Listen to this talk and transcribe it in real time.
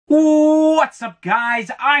What's up,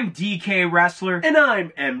 guys? I'm DK Wrestler. And I'm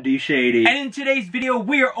MD Shady. And in today's video,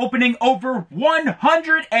 we are opening over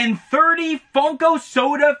 130 Funko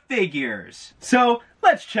Soda figures. So,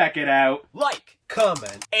 let's check it out. Like,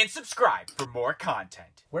 comment, and subscribe for more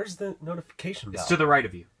content. Where's the notification bell? It's to the right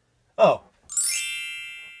of you. Oh.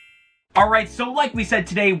 Alright, so like we said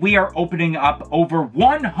today, we are opening up over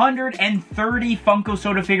 130 Funko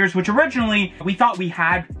Soda figures, which originally we thought we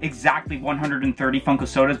had exactly 130 Funko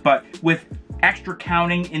Sodas, but with extra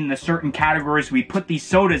counting in the certain categories we put these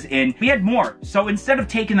sodas in, we had more. So instead of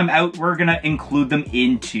taking them out, we're gonna include them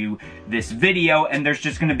into this video, and there's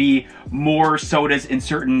just gonna be more sodas in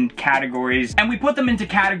certain categories. And we put them into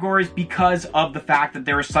categories because of the fact that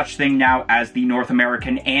there is such thing now as the North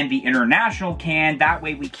American and the international can. That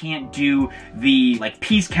way we can't do the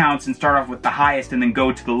piece counts and start off with the highest and then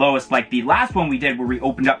go to the lowest like the last one we did where we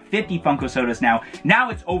opened up 50 Funko Sodas. Now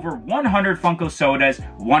it's over 100 Funko Sodas,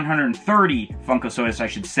 130 Funko Sodas I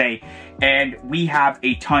should say, and we have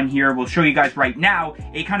a ton here. We'll show you guys right now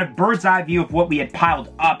a kind of bird's eye view of what we had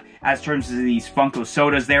piled up as terms of these Funko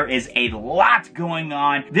Sodas. There is a lot going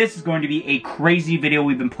on. This is going to be a crazy video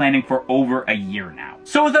we've been planning for over a year now.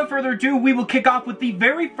 So without further ado, we will kick off with the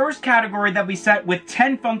very first category that we set with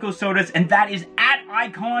 10 Funko Sodas, and that is at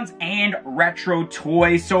icons and retro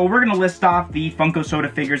toys. So we're gonna list off the Funko Soda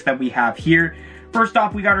figures that we have here. First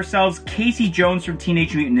off, we got ourselves Casey Jones from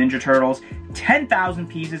Teenage Mutant Ninja Turtles, 10,000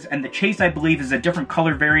 pieces, and the chase, I believe, is a different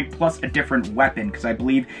color variant plus a different weapon, because I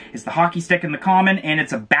believe it's the hockey stick in the common, and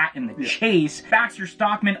it's a bat in the chase. Baxter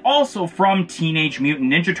Stockman, also from Teenage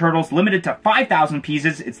Mutant Ninja Turtles, limited to 5,000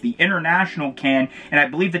 pieces. It's the international can, and I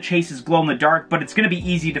believe the chase is glow in the dark, but it's going to be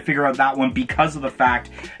easy to figure out that one because of the fact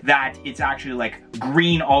that it's actually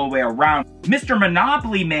green all the way around. Mr.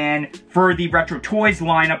 Monopoly Man for the Retro Toys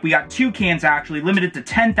lineup, we got two cans actually, limited to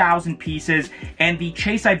 10,000 pieces, and the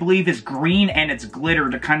chase, I believe, is green and it's glitter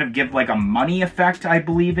to kind of give a money effect, I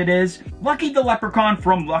believe it is. Lucky the Leprechaun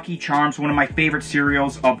from Lucky Charms, one of my favorite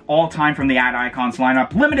cereals of all time from the Ad Icons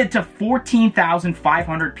lineup, limited to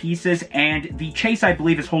 14,500 pieces, and the chase, I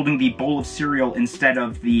believe, is holding the bowl of cereal instead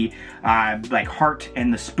of the heart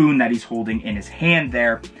and the spoon that he's holding in his hand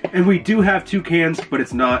there. And we do have two cans, but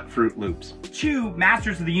it's not Fruit Loops. Two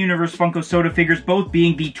Masters of the Universe Funko Soda figures, both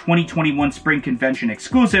being the 2021 Spring Convention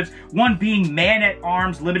exclusives, one being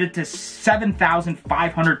Man-at-Arms, limited to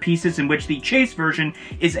 7,500 pieces, in which the chase version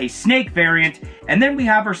is a snake variant, and then we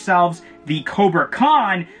have ourselves the Cobra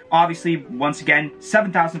Khan, obviously, once again,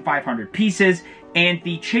 7,500 pieces, and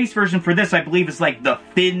the chase version for this, I believe, is the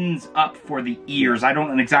fins up for the ears. I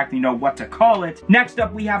don't exactly know what to call it. Next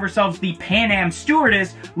up, we have ourselves the Pan Am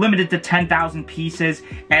Stewardess, limited to 10,000 pieces,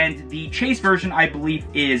 and the chase version, I believe,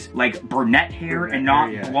 is brunette hair and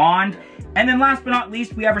not blonde. And then last but not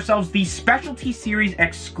least, we have ourselves the Specialty Series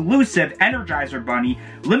exclusive Energizer Bunny,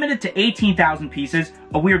 limited to 18,000 pieces.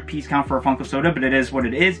 A weird piece count for a Funko Soda, but it is what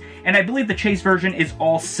it is. And I believe the chase version is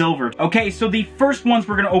all silver. Okay, so the first ones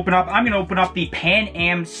we're going to open up, I'm going to open up the Pan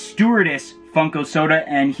Am Stewardess Funko Soda,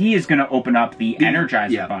 and he is going to open up the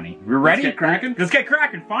Energizer Bunny. We're ready? Let's get cracking? Let's get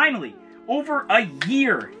cracking, finally! Over a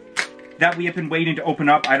year that we have been waiting to open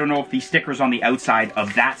up. I don't know if the sticker's on the outside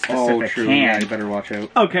of that specific can. Yeah, you better watch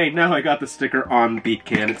out. Okay, now I got the sticker on the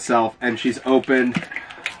can itself, and she's opened.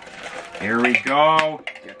 Here we go.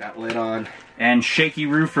 Get that lid on. And shaky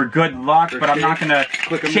roof for good luck, but I'm not gonna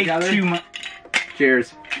shake too much.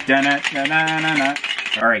 Cheers.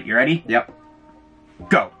 Alright, you ready? Yep.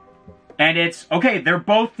 Go. And it's, okay, they're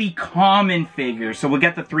both the common figures, so we'll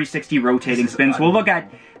get the 360 rotating spins. We'll look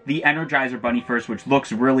at the Energizer Bunny first, which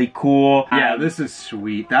looks really cool. Yeah, this is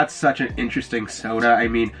sweet. That's such an interesting soda. I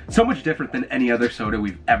mean, so much different than any other soda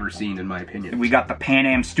we've ever seen, in my opinion. We got the Pan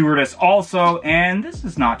Am Stewardess also, and this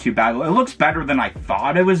is not too bad. It looks better than I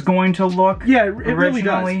thought it was going to look. Yeah, it really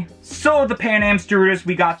does. So the Pan Am Stewardess,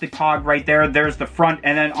 we got the Pog right there. There's the front,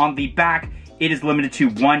 and then on the back, it is limited to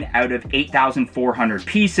 1 out of 8,400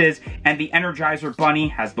 pieces, and the Energizer Bunny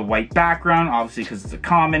has the white background, obviously because it's a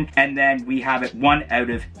common, and then we have it 1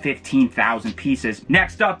 out of 15,000 pieces.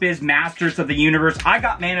 Next up is Masters of the Universe. I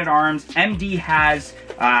got Man-at-Arms, MD has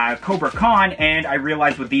Cobra Khan, and I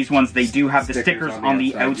realized with these ones, they do have the stickers on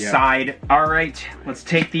the outside. Yeah. All right, let's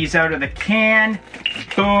take these out of the can.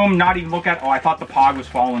 Boom, not even look at, oh, I thought the Pog was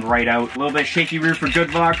falling right out. A little bit shaky rear for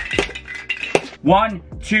good luck. 1,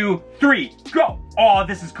 2, 3, go! Oh,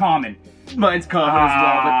 this is common. Mine's common as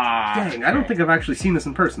well, but dang, I don't think I've actually seen this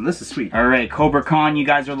in person. This is sweet. Alright, Cobra Khan, you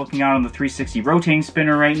guys are looking out on the 360 rotating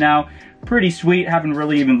spinner right now. pretty sweet. Haven't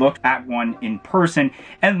really even looked at one in person.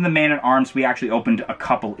 And then the Man-at-Arms, we actually opened a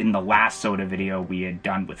couple in the last soda video we had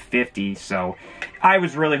done with 50. So I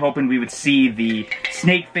was really hoping we would see the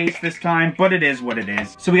snake face this time, but it is what it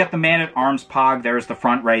is. So we got the Man-at-Arms Pog. There's the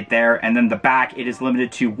front right there. And then the back, it is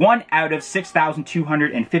limited to 1 out of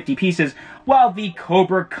 6,250 pieces, while the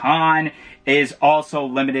Cobra Khan is also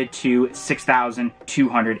limited to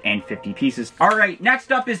 6,250 pieces. All right,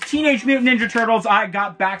 next up is Teenage Mutant Ninja Turtles. I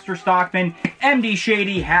got Baxter Stockman. MD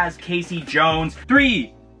Shady has Casey Jones.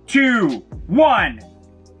 3, 2, 1.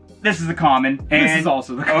 This is the common. And this is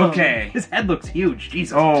also the common. Okay. His head looks huge.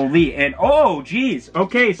 Jesus. Holy, and oh, geez.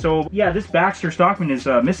 Okay, so yeah, this Baxter Stockman is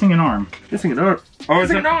missing an arm. Missing an arm. Oh,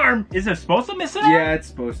 missing an arm. Is it supposed to miss an arm? Yeah, it's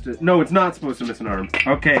supposed to. No, it's not supposed to miss an arm.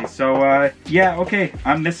 Okay, so yeah, okay.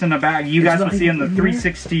 I'm missing a bag. You guys will see in the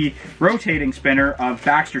 360 rotating spinner of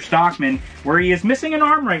Baxter Stockman where he is missing an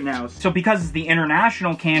arm right now. So because it's the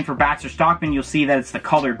international can for Baxter Stockman, you'll see that it's the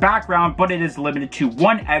colored background, but it is limited to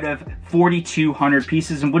 1 out of 4,200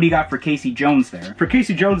 pieces. And what do you got for Casey Jones there? For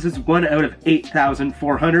Casey Jones, it's 1 out of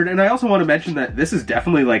 8,400. And I also want to mention that this is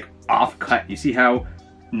definitely like off cut. You see how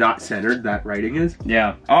not centered that writing is?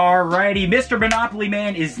 Yeah. Alrighty, Mr. Monopoly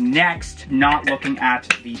Man is next. Not looking at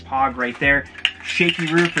the Pog right there.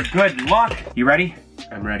 Shaky Roo for good luck. You ready?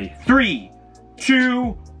 I'm ready. 3,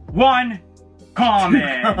 2, 1.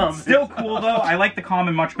 Common. Still cool though. I like the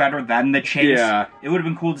common much better than the chase. Yeah. It would have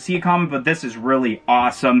been cool to see a common, but this is really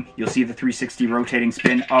awesome. You'll see the 360 rotating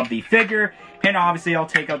spin of the figure. And obviously I'll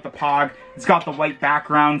take out the Pog. It's got the white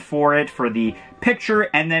background for it for the picture.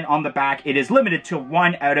 And then on the back, it is limited to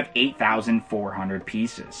 1 out of 8,400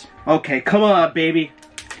 pieces. Okay, come on, baby.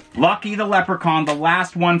 Lucky the Leprechaun, the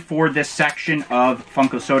last one for this section of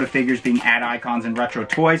Funko Soda figures being Ad Icons and Retro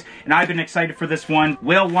Toys. And I've been excited for this one.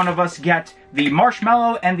 Will one of us get the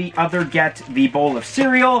marshmallow and the other get the bowl of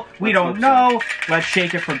cereal? We don't know. Let's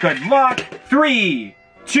shake it for good luck. 3,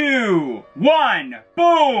 2, 1.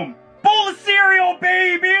 Boom! Bowl of cereal,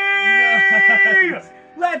 baby! Nice.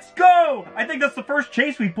 Let's go! I think that's the first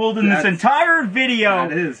chase we pulled in this entire video.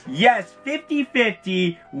 That is. Yes,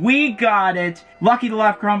 50-50. We got it. Lucky the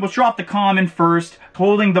Leprechaun. We'll drop the common first,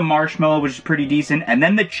 holding the marshmallow, which is pretty decent. And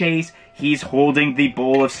then the chase, he's holding the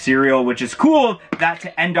bowl of cereal, which is cool. That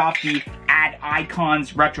to end off the Ad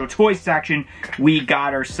Icons Retro Toys section, we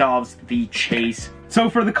got ourselves the chase.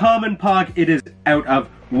 So for the common Pog, it is out of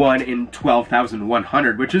 1 in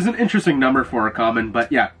 12,100, which is an interesting number for a common, but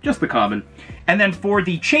yeah, just the common. And then for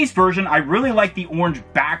the chase version, I really like the orange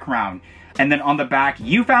background. And then on the back,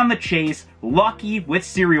 you found the chase, Lucky with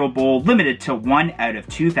cereal bowl, limited to 1 out of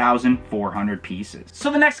 2,400 pieces. So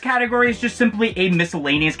the next category is just simply a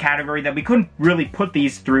miscellaneous category that we couldn't really put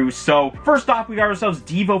these through. So first off, we got ourselves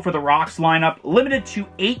Devo for the Rocks lineup, limited to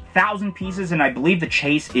 8,000 pieces, and I believe the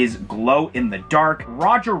chase is glow in the dark.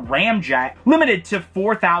 Roger Ramjet, limited to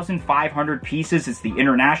 4,500 pieces. It's the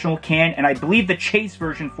international can, and I believe the chase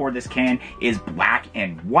version for this can is black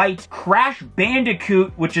and white. Crash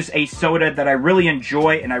Bandicoot, which is a soda that I really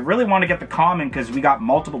enjoy, and I really want to get the common because we got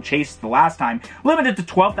multiple chases the last time, limited to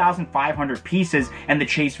 12,500 pieces, and the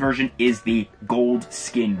chase version is the gold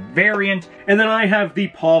skin variant. And then I have the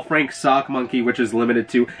Paul Frank Sock Monkey, which is limited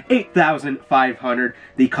to 8,500.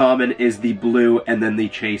 The common is the blue, and then the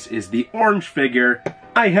chase is the orange figure.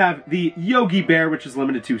 I have the Yogi Bear, which is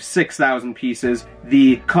limited to 6,000 pieces.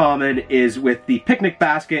 The common is with the picnic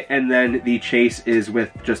basket, and then the chase is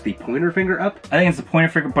with just the pointer finger up. I think it's the pointer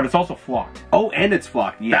finger, but it's also flocked. Oh, and it's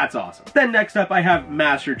flocked. Yeah. That's awesome. Then next up, I have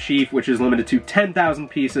Master Chief, which is limited to 10,000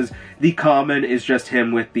 pieces. The common is just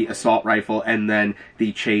him with the assault rifle, and then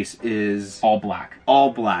the chase is all black.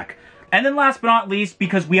 All black. And then last but not least,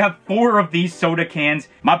 because we have 4 of these soda cans,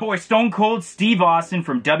 my boy Stone Cold Steve Austin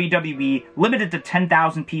from WWE, limited to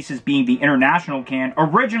 10,000 pieces being the international can,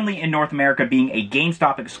 originally in North America being a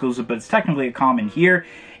GameStop exclusive, but it's technically a common here.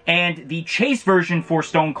 And the chase version for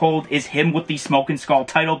Stone Cold is him with the Smoking Skull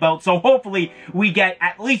title belt. So hopefully we get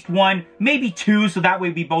at least 1, maybe 2, so that way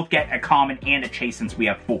we both get a common and a chase since we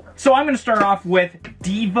have 4. So I'm going to start off with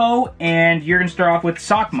Devo, and you're going to start off with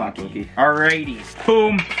Sock Monkey. Alrighty.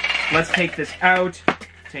 Boom. Let's take this out.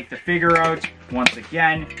 Take the figure out. Once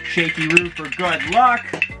again, Shaky Roo for good luck.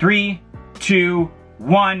 3, 2,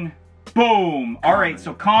 1. Boom. All right,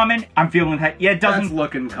 so common. I'm feeling that. Yeah, it doesn't. That's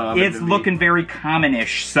looking common. It's looking very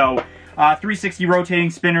common-ish. So 360 rotating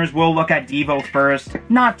spinners. We'll look at Devo first.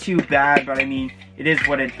 Not too bad, but I mean, it is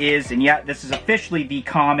what it is. And yeah, this is officially the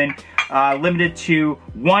common. Limited to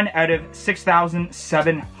 1 out of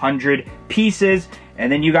 6,700 pieces.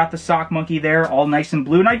 And then you got the sock monkey there, all nice and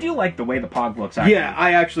blue. And I do like the way the Pog looks, actually. Yeah,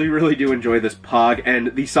 I actually really do enjoy this Pog,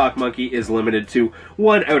 and the sock monkey is limited to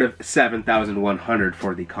 1 out of 7,100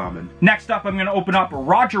 for the common. Next up, I'm going to open up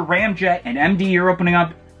Roger Ramjet, and MD, you're opening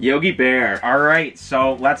up Yogi Bear. All right,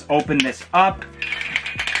 so let's open this up.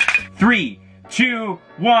 3, 2,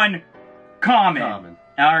 1, common.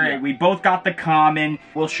 All right, we both got the common.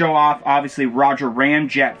 We'll show off, obviously, Roger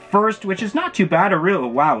Ramjet first, which is not too bad.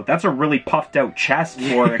 Wow, that's a really puffed out chest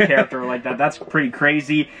for a character like that. That's pretty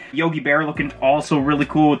crazy. Yogi Bear looking also really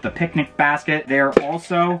cool with the picnic basket there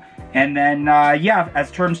also. And then, yeah,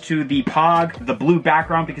 as terms to the Pog, the blue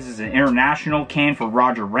background because it's an international can for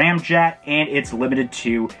Roger Ramjet, and it's limited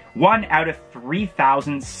to 1 out of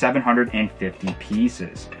 3,750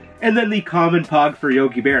 pieces. And then the common Pog for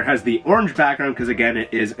Yogi Bear has the orange background because, again, it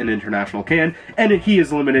is an international can, and he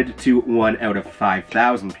is limited to 1 out of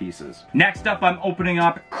 5,000 pieces. Next up, I'm opening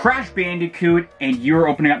up Crash Bandicoot, and you're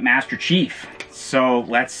opening up Master Chief. So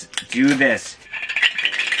let's do this.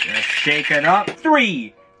 Just shake it up.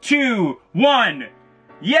 3, 2, 1.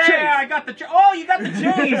 Yeah, Chase. I got the oh, you got the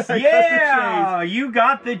chase. Yeah, you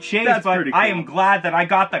got the chase. That's but pretty cool. I am glad that I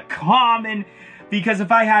got the common. Because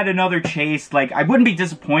if I had another chase, like, I wouldn't be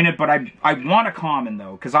disappointed, but I want a common,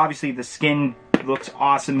 though. Because obviously the skin looks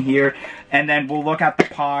awesome here. And then we'll look at the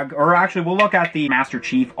Pog, or actually we'll look at the Master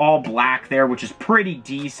Chief, all black there, which is pretty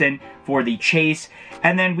decent for the chase.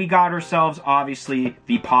 And then we got ourselves, obviously,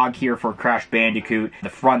 the Pog here for Crash Bandicoot, the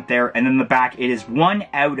front there. And then the back, it is 1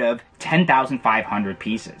 out of 10,500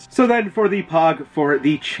 pieces. So then for the Pog for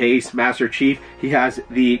the Chase Master Chief, he has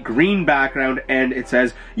the green background, and it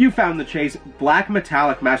says, "You found the Chase Black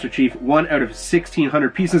Metallic Master Chief, 1 out of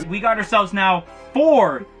 1,600 pieces." We got ourselves now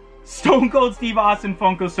 4 Stone Cold Steve Austin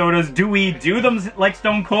Funko Sodas. Do we do them like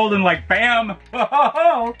Stone Cold and like bam?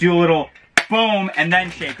 Do a little boom and then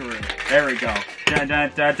shakeroo. There we go. Da da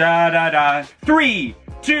da da da da. 3,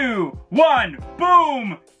 2, 1,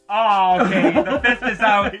 boom! Oh, okay, the fist is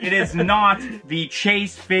out. It is not the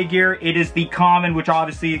Chase figure. It is the common, which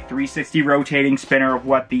obviously 360 rotating spinner of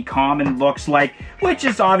what the common looks like, which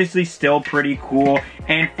is obviously still pretty cool.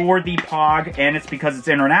 And for the Pog, and it's because it's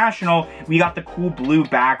international, we got the cool blue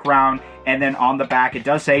background. And then on the back, it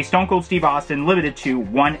does say Stone Cold Steve Austin, limited to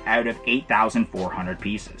 1 out of 8,400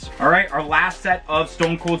 pieces. All right, our last set of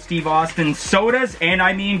Stone Cold Steve Austin sodas. And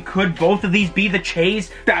I mean, could both of these be the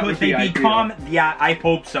Chase? That could would they be become? ideal. Yeah, I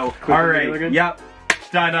hope so. Could all be right, Milligan? yep.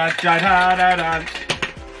 Da da da da da da.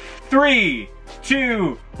 3,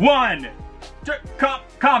 2, 1.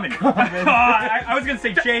 Common. I was gonna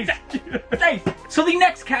say Chase. Chase. So the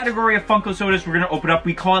next category of Funko sodas we're gonna open up,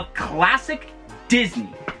 we call it Classic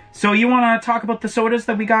Disney. So you want to talk about the sodas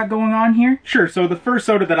that we got going on here? Sure, so the first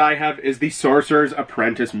soda that I have is the Sorcerer's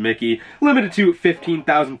Apprentice Mickey, limited to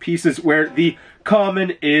 15,000 pieces, where the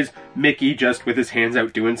common is Mickey just with his hands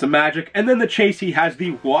out doing some magic, and then the Chase, he has the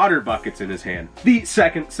water buckets in his hand. The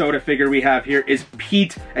second soda figure we have here is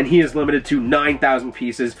Pete, and he is limited to 9,000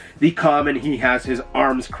 pieces. The common, he has his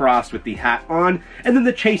arms crossed with the hat on, and then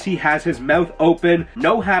the Chase, he has his mouth open,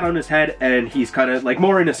 no hat on his head, and he's kind of like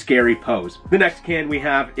more in a scary pose. The next can we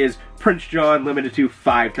have is Prince John, limited to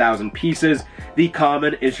 5,000 pieces. The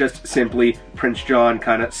common is just simply Prince John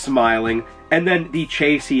kind of smiling. And then the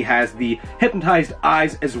Chase, he has the hypnotized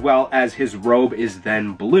eyes as well as his robe is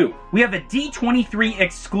then blue. We have a D23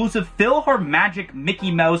 exclusive PhilharMagic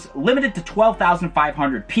Mickey Mouse, limited to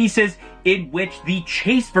 12,500 pieces, in which the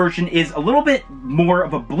Chase version is a little bit more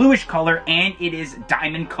of a bluish color, and it is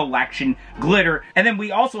Diamond Collection glitter. And then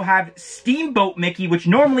we also have Steamboat Mickey, which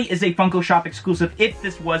normally is a Funko Shop exclusive if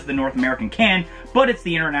this was the North American can, but it's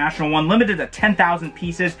the international one, limited to 10,000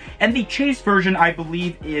 pieces. And the Chase version, I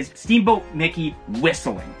believe, is Steamboat Mickey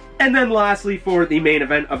whistling. And then lastly, for the main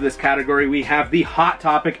event of this category, we have the Hot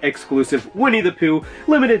Topic exclusive Winnie the Pooh,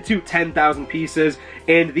 limited to 10,000 pieces,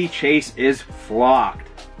 and the Chase is flocked.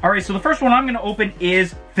 Alright, so the first one I'm going to open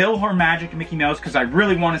is PhilharMagic Mickey Mouse, because I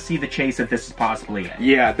really want to see the Chase if this is possibly it.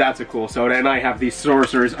 Yeah, that's a cool soda, and I have the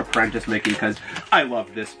Sorcerer's Apprentice Mickey, because I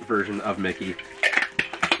love this version of Mickey.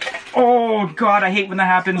 Oh god, I hate when that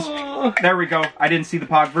happens. There we go. I didn't see the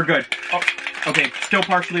Pog. We're good. Oh, okay, still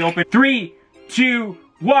partially open. 3, 2,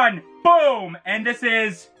 1, boom! And this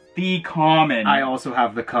is the common. I also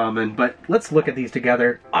have the common, but let's look at these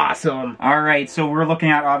together. Awesome. Alright, so we're looking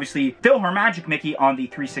at, obviously, PhilharMagic Mickey on the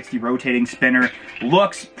 360 rotating spinner.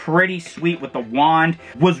 Looks pretty sweet with the wand.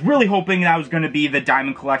 Was really hoping that was going to be the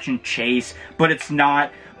Diamond Collection Chase, but it's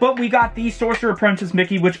not. But we got the Sorcerer Apprentice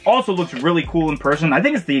Mickey, which also looks really cool in person. I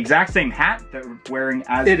think it's the exact same hat that we're wearing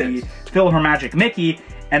as the PhilharMagic Mickey.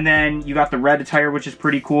 And then you got the red attire, which is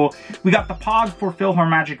pretty cool. We got the Pog for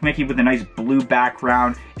PhilharMagic Mickey with a nice blue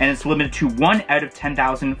background, and it's limited to 1 out of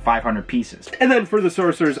 10,500 pieces. And then for the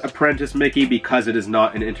Sorcerer's Apprentice Mickey, because it is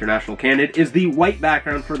not an international can, it is the white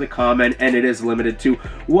background for the common, and it is limited to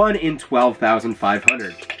 1 in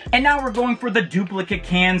 12,500. And now we're going for the duplicate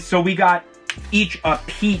cans, so we got each a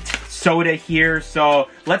Pete soda here, so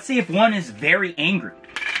let's see if one is very angry.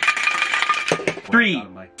 3,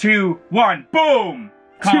 2, 1, boom!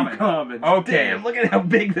 Common. 2 commons. Okay. Damn, look at how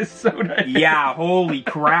big this soda is. Yeah, holy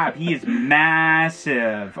crap, he is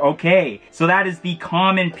massive. Okay, so that is the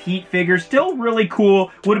common Pete figure. Still really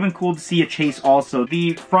cool. Would have been cool to see a Chase also.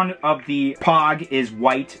 The front of the Pog is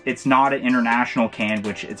white. It's not an international can,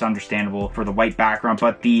 which it's understandable for the white background,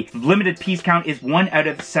 but the limited piece count is 1 out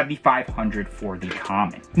of 7,500 for the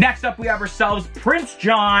common. Next up, we have ourselves Prince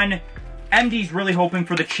John. MD's really hoping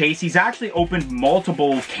for the Chase. He's actually opened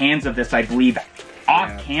multiple cans of this, I believe,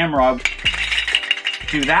 off camera.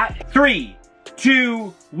 Do that. 3,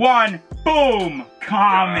 2, 1, boom!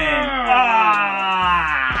 Common.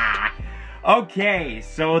 Okay,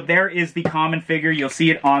 so there is the common figure. You'll see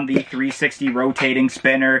it on the 360 rotating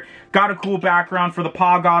spinner. Got a cool background for the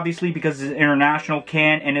Pog, obviously, because it's an international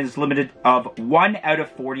can, and it is limited of 1 out of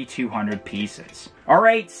 4,200 pieces.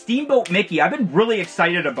 Alright, Steamboat Mickey. I've been really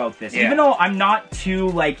excited about this. Yeah. Even though I'm not too,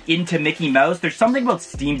 like, into Mickey Mouse, there's something about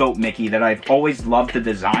Steamboat Mickey that I've always loved the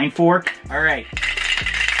design for. Alright.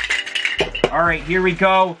 Alright, here we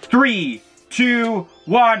go. 3, 2,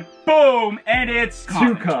 1, boom! And it's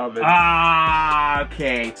common. 2 commons.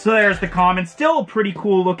 Okay. So there's the common. Still a pretty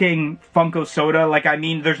cool looking Funko soda. Like, I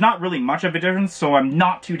mean, there's not really much of a difference, so I'm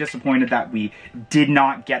not too disappointed that we did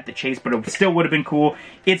not get the Chase, but it still would have been cool.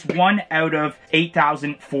 It's 1 out of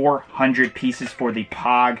 8,400 pieces for the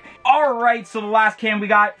Pog. Alright, so the last can we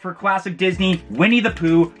got for Classic Disney, Winnie the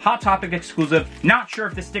Pooh, Hot Topic exclusive. Not sure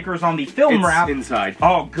if the sticker is on the film wrap. It's inside.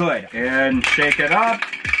 Oh, good. And shake it up.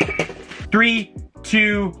 3,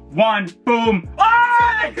 2, 1, boom.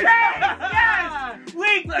 Oh, the Chase! Yes!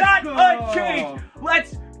 We got a Chase!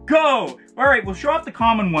 Let's go! Alright, we'll show off the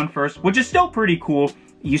common one first, which is still pretty cool.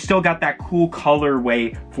 You still got that cool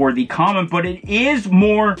colorway for the common, but it is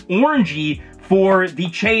more orangey for the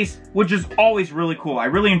Chase, which is always really cool. I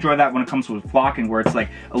really enjoy that when it comes with flocking, where it's like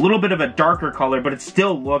a little bit of a darker color, but it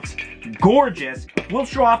still looks gorgeous. We'll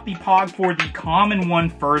show off the Pog for the common one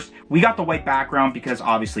first. We got the white background because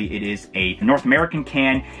obviously it is a North American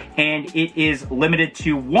can, and it is limited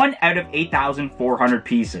to 1 out of 8,400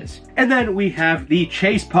 pieces. And then we have the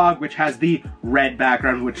Chase Pog, which has the red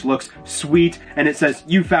background, which looks sweet, and it says,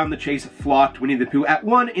 "You found the Chase flocked Winnie the Pooh at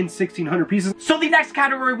 1 in 1,600 pieces." So the next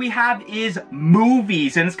category we have is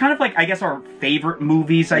movies, and it's kind of like, I guess, our favorite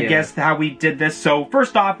movies, I guess, how we did this. So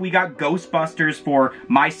first off, we got Ghostbusters for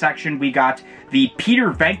my section. We got the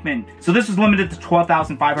Peter Venkman. So this is limited to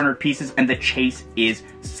 12,500 pieces, and the Chase is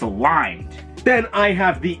slimed. Then I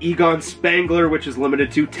have the Egon Spangler, which is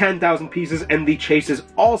limited to 10,000 pieces, and the Chase is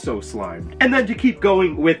also slimed. And then to keep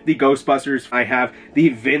going with the Ghostbusters, I have the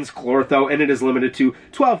Vince Clortho, and it is limited to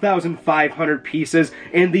 12,500 pieces,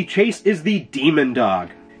 and the Chase is the Demon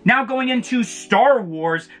Dog. Now going into Star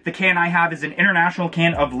Wars, the can I have is an international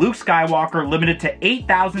can of Luke Skywalker, limited to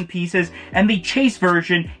 8,000 pieces, and the Chase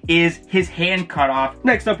version is his hand cut off.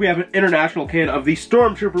 Next up, we have an international can of the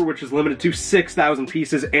Stormtrooper, which is limited to 6,000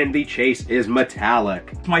 pieces, and the Chase is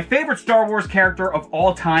metallic. My favorite Star Wars character of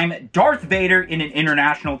all time, Darth Vader, in an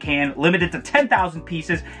international can, limited to 10,000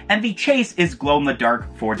 pieces, and the Chase is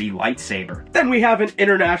glow-in-the-dark for the lightsaber. Then we have an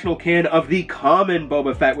international can of the common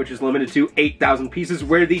Boba Fett, which is limited to 8,000 pieces,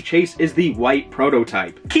 where the Chase is the white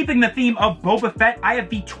prototype. Keeping the theme of Boba Fett, I have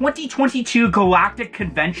the 2022 Galactic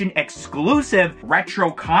Convention exclusive retro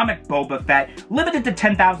comic Boba Fett, limited to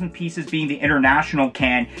 10,000 pieces being the international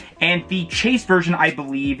can, and the Chase version, I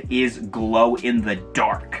believe, is glow in the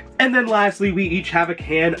dark. And then lastly, we each have a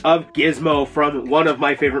can of Gizmo from one of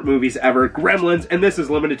my favorite movies ever, Gremlins, and this is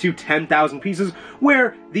limited to 10,000 pieces,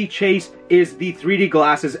 where the Chase is the 3D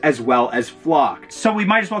glasses as well as flocked. So we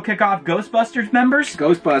might as well kick off Ghostbusters members?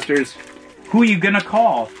 Ghostbusters. Who are you gonna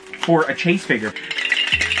call for a Chase figure?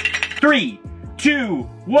 3, 2,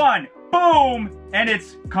 1, boom! And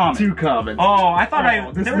it's common. 2 common. Oh, I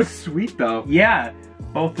thought this looks sweet though. Yeah.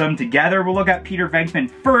 Both of them together. We'll look at Peter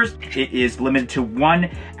Venkman first. It is limited to 1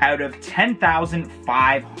 out of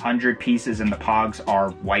 10,500 pieces, and the Pogs are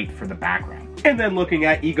white for the background. And then looking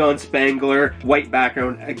at Egon Spangler, white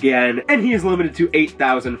background again, and he is limited to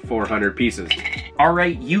 8,400 pieces.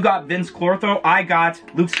 Alright, you got Vince Clortho, I got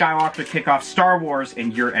Luke Skywalker to kick off Star Wars,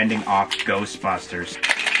 and you're ending off Ghostbusters.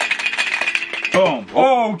 Boom.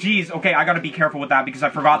 Oh, geez. Okay, I gotta be careful with that because I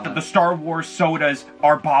forgot that the Star Wars sodas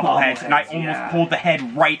are bobbleheads, and I almost pulled the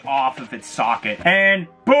head right off of its socket. And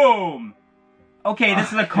boom! Okay,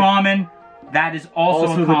 this is a common. That is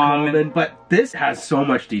also a common. But this has so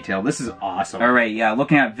much detail. This is awesome. All right, yeah,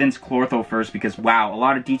 looking at Vince Clortho first because, wow, a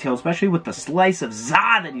lot of detail, especially with the slice of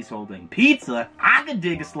za that he's holding. Pizza, I could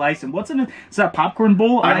dig a slice. And what's in it? Is that a popcorn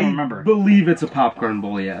bowl? I don't remember. I believe it's a popcorn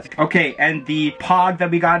bowl, yes. Okay, and the Pog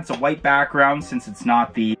that we got, it's a white background since it's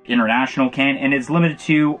not the international can, and it's limited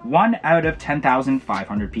to 1 out of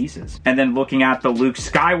 10,500 pieces. And then looking at the Luke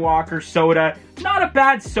Skywalker soda, not a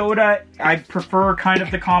bad soda. I prefer kind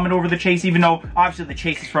of the common over the chase, even though obviously the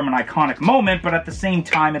chase is from an iconic moment, but at the same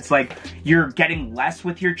time, it's like you're getting less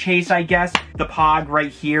with your chase, I guess. The Pog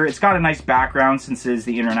right here, it's got a nice background since it is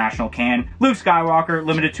the international can. Luke Skywalker,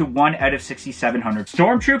 limited to 1 out of 6,700.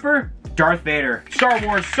 Stormtrooper, Darth Vader. Star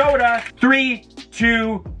Wars soda, 3,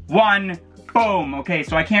 2, 1. Boom. Okay,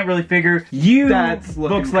 so I can't really figure.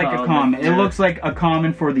 Looks like a common. Yeah. It looks like a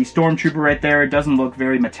common for the Stormtrooper right there. It doesn't look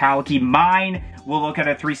very metallic-y. Mine will look at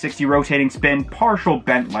a 360 rotating spin. Partial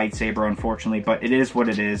bent lightsaber, unfortunately, but it is what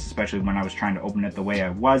it is, especially when I was trying to open it the way I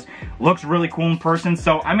was. Looks really cool in person,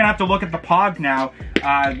 so I'm gonna have to look at the Pog now.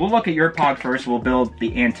 We'll look at your Pog first. We'll build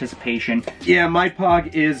the anticipation. Yeah, my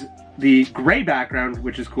Pog is the gray background,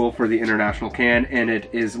 which is cool for the international can, and it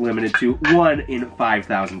is limited to 1 in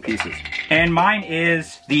 5,000 pieces. And mine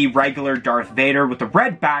is the regular Darth Vader with the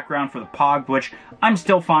red background for the Pog, which I'm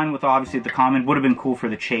still fine with. Obviously, the common would have been cool for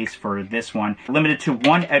the chase for this one. Limited to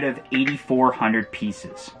 1 out of 8,400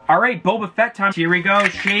 pieces. All right, Boba Fett time. Here we go.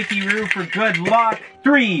 Shaky Roo for good luck.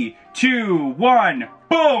 3, 2, 1,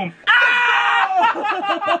 boom!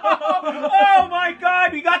 Oh my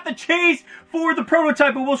god, we got the chase for the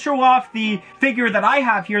prototype, but we'll show off the figure that I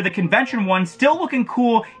have here, the convention one. Still looking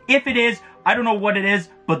cool. If it is, I don't know what it is,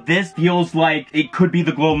 but this feels like it could be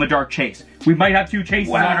the glow-in-the-dark chase. We might have 2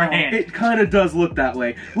 chases on our hand. It kind of does look that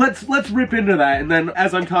way. Let's rip into that, and then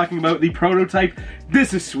as I'm talking about the prototype,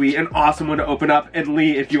 this is sweet, an awesome one to open up. And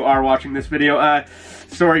Lee, if you are watching this video,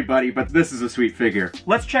 sorry buddy, but this is a sweet figure.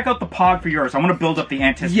 Let's check out the Pog for yours. I want to build up the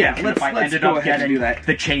anticipation. Yeah, let's go ahead and do that.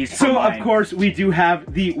 The chase. So of course we do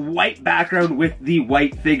have the white background with the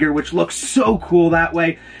white figure, which looks so cool that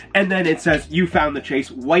way. And then it says, you found the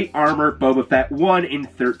chase, white armor, Boba Fett, 1 in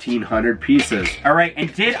 1,300 pieces. All right,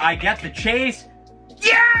 and did I get the chase?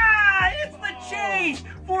 Yeah, it's the chase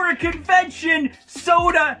for a convention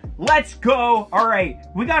soda. Let's go. All right,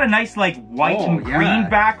 we got a nice like white and green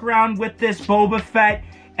background with this Boba Fett.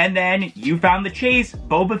 And then you found the chase,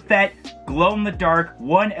 Boba Fett, glow in the dark,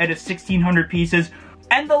 1 out of 1,600 pieces.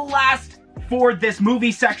 And the last for this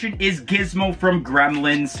movie section is Gizmo from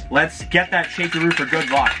Gremlins. Let's get that shakeroo for good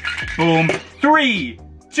luck. Boom. 3,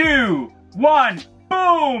 2, 1,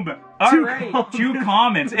 boom. All right, 2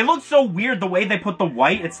 comments. It looks so weird the way they put the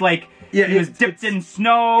white. It's like it was dipped in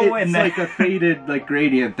snow, and then like a faded like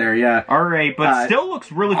gradient there. Yeah. All right, but still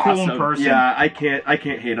looks really cool in person. Yeah, I can't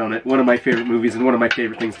hate on it. One of my favorite movies and one of my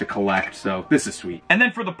favorite things to collect. So this is sweet. And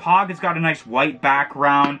then for the Pog, it's got a nice white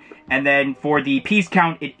background. And then for the piece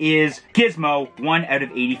count, it is Gizmo, 1 out of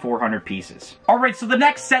 8,400 pieces. All right, so the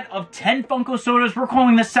next set of 10 Funko sodas, we're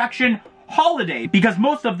calling this section Holiday, because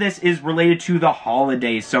most of this is related to the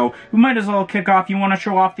holidays. So we might as well kick off. You want to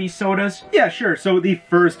show off these sodas? Yeah, sure. So the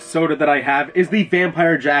first soda that I have is the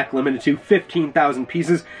Vampire Jack, limited to 15,000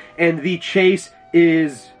 pieces. And the chase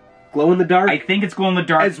is glow in the dark? I think it's glow in the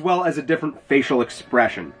dark. As well as a different facial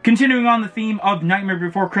expression. Continuing on the theme of Nightmare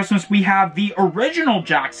Before Christmas, we have the original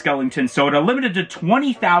Jack Skellington soda, limited to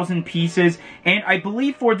 20,000 pieces. And I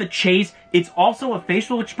believe for the chase, it's also a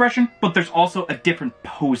facial expression, but there's also a different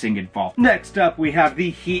posing involved. Next up, we have the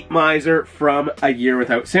Heat Miser from A Year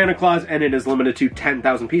Without Santa Claus, and it is limited to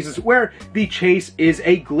 10,000 pieces, where the chase is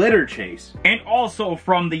a glitter chase. And also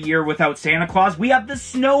from The Year Without Santa Claus, we have the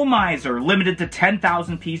Snow Miser, limited to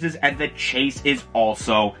 10,000 pieces, and the chase is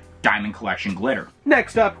also Diamond Collection glitter.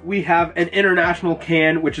 Next up, we have an international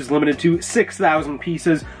can, which is limited to 6,000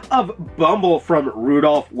 pieces of Bumble from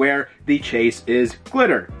Rudolph, where the chase is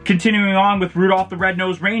glitter. Continuing on with Rudolph the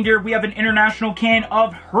Red-Nosed Reindeer, we have an international can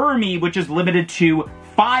of Hermie, which is limited to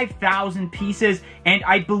 5,000 pieces, and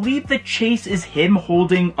I believe the chase is him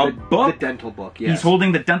holding a book. The dental book, yes. He's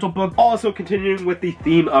holding the dental book. Also continuing with the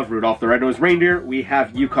theme of Rudolph the Red-Nosed Reindeer, we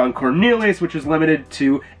have Yukon Cornelius, which is limited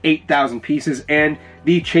to 8,000 pieces, and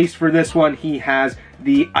the chase for this one, he has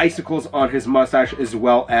the icicles on his mustache as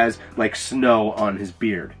well as like snow on his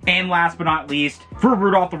beard. And last but not least, for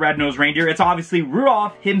Rudolph the Red-Nosed Reindeer, it's obviously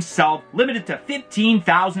Rudolph himself, limited to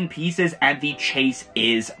 15,000 pieces, and the chase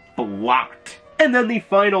is blocked. And then the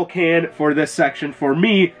final can for this section for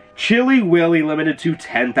me, Chili Willy limited to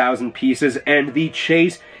 10,000 pieces, and the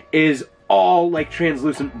chase is all like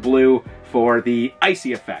translucent blue for the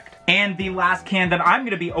icy effect. And the last can that I'm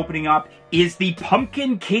going to be opening up is the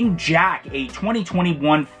Pumpkin King Jack, a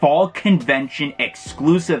 2021 Fall Convention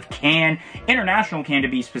exclusive can, international can to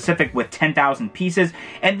be specific, with 10,000 pieces.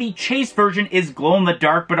 And the chase version is glow in the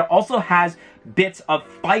dark, but it also has bits of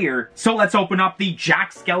fire. So let's open up the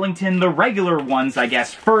Jack Skellington, the regular ones, I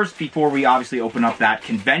guess, first, before we obviously open up that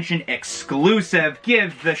convention exclusive.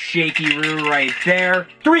 Give the shaky-roo right there.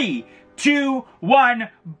 3, 2, 1,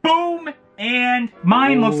 boom! And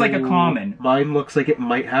mine looks like a common. Mine looks like it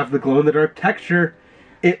might have the glow-in-the-dark texture.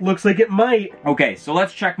 It looks like it might. Okay, so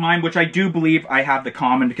let's check mine, which I do believe I have the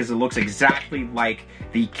common because it looks exactly like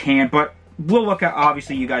the can, but we'll look at,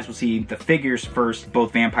 obviously you guys will see the figures first,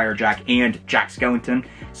 both Vampire Jack and Jack Skellington.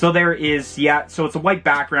 So there is, yeah, so it's a white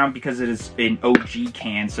background because it is an OG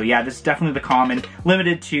can. So yeah, this is definitely the common,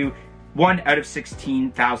 limited to 1 out of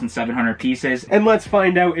 16,700 pieces. And let's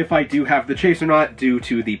find out if I do have the chase or not due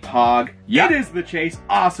to the Pog. Yep. It is the chase.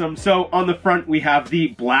 Awesome. So on the front we have the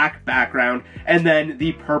black background and then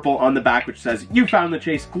the purple on the back, which says, "You found the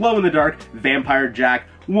chase, glow in the dark, Vampire Jack,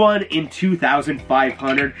 1 in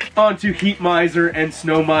 2,500. Onto Heat Miser and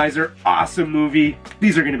Snow Miser. Awesome movie.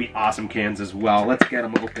 These are going to be awesome cans as well. Let's get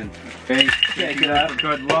them open. Okay, shake it up.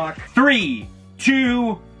 Good luck. 3,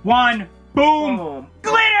 2, 1, boom!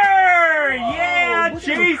 Glitter! Yeah,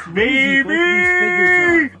 chase,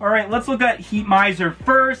 baby! Alright, let's look at Heat Miser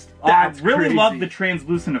first. I really love the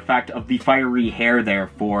translucent effect of the fiery hair there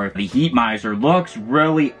for the Heat Miser. Looks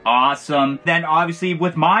really awesome. Then obviously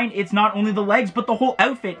with mine, it's not only the legs, but the whole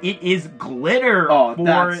outfit. It is glitter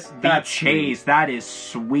for the chase. Sweet. That is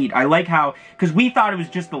sweet. I like how, because we thought it was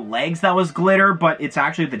just the legs that was glitter, but it's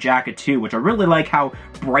actually the jacket too, which I really like how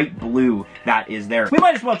bright blue that is there. We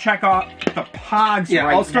might as well check out the Pogs right now.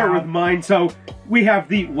 I'll start with mine. So we have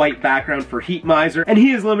the white background for Heat Miser, and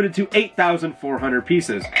he is limited to 8,400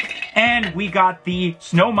 pieces. And we got the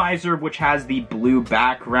Snow Miser, which has the blue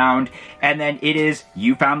background. And then it is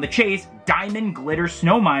You Found the Chase, Diamond Glitter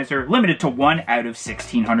Snow Miser, limited to 1 out of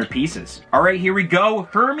 1,600 pieces. All right, here we go.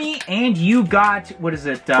 Hermie, and you got, what is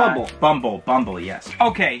it? Bumble, yes.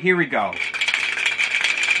 Okay, here we go.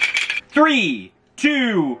 3,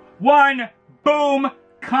 2, 1, boom!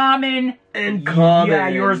 Common. And common. Yeah,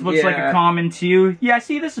 yours looks like a common too. Yeah,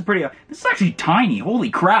 see, this is pretty, this is actually tiny. Holy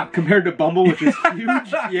crap. Compared to Bumble, which is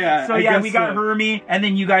huge. Yeah. So yeah, we got Hermie, and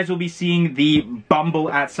then you guys will be seeing the Bumble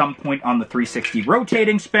at some point on the 360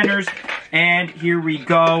 rotating spinners. And here we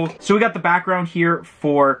go. So we got the background here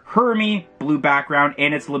for Hermie, blue background,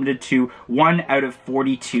 and it's limited to 1 out of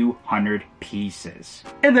 4,200 pieces.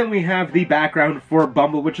 And then we have the background for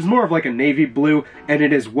Bumble, which is more of like a navy blue, and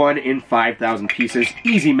it is 1 in 5,000 pieces.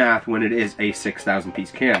 Easy math when it is a 6,000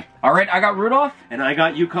 piece can. All right, I got Rudolph. And I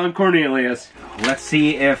got Yukon Cornelius. Let's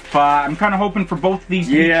see if, I'm kind of hoping for both of these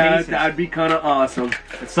to be chases. Yeah, that'd be kind of awesome.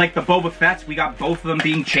 It's like the Boba Fett's, we got both of them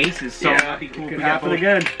being chases, so that'd be cool. It could happen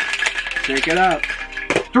again. Shake it up.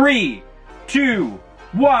 3, 2,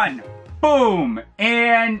 1, boom,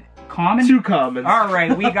 and common? 2 commons. All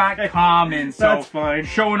right, we got common. So that's fine.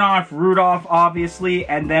 Showing off Rudolph, obviously,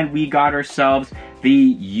 and then we got ourselves the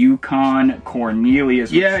Yukon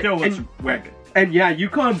Cornelius, which still looks wicked. And yeah,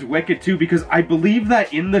 Yukon's wicked too, because I believe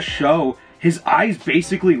that in the show, his eyes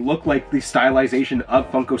basically look like the stylization of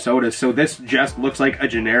Funko Sodas, so this just looks like a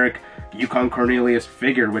generic Yukon Cornelius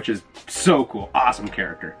figure, which is so cool. Awesome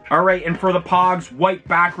character. All right, and for the Pogs, white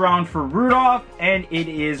background for Rudolph, and it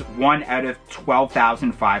is 1 out of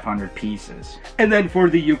 12,500 pieces. And then for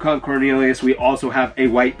the Yukon Cornelius, we also have a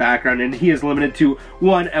white background, and he is limited to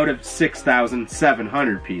 1 out of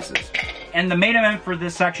 6,700 pieces. And the main event for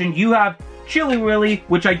this section, you have Chili Willy,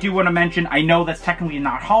 which I do want to mention. I know that's technically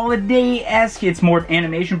not holiday-esque, it's more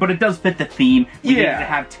animation, but it does fit the theme. We needed to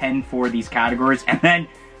have 10 for these categories. And then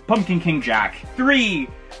Pumpkin King Jack. 3,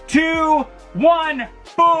 2, 1,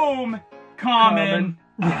 boom! Common.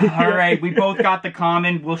 Alright, we both got the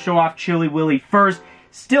common. We'll show off Chili Willy first.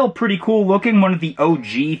 Still pretty cool looking, one of the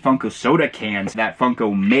OG Funko Soda cans that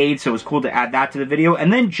Funko made, so it was cool to add that to the video.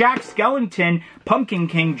 And then Jack Skellington, Pumpkin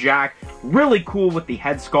King Jack, really cool with the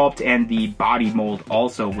head sculpt and the body mold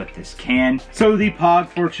also with this can. So the Pog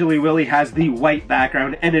for Chili Willy has the white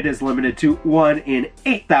background, and it is limited to 1 in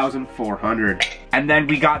 8,400. And then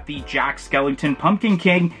we got the Jack Skellington Pumpkin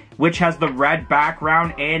King, which has the red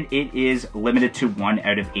background, and it is limited to 1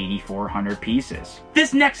 out of 8,400 pieces.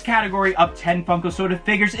 This next category of 10 Funko Soda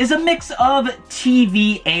figures is a mix of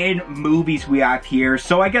TV and movies we have here.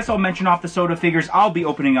 So I guess I'll mention off the soda figures I'll be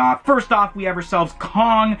opening off. First off, we have ourselves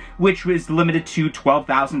Kong, which was limited to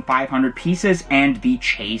 12,500 pieces, and the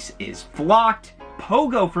chase is flocked.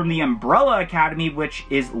 Pogo from the Umbrella Academy, which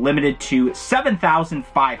is limited to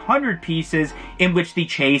 7,500 pieces, in which the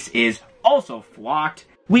chase is also flocked.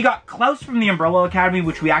 We got Klaus from the Umbrella Academy,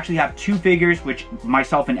 which we actually have 2 figures, which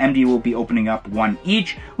myself and MD will be opening up 1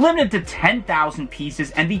 each, limited to 10,000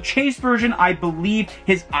 pieces, and the chase version, I believe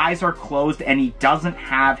his eyes are closed and he doesn't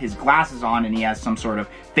have his glasses on, and he has some sort of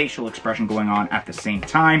facial expression going on at the same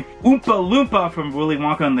time. Oompa Loompa from Willy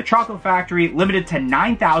Wonka and the Chocolate Factory, limited to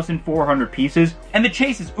 9,400 pieces, and the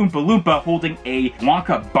chase is Oompa Loompa holding a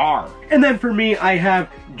Wonka bar. And then for me, I have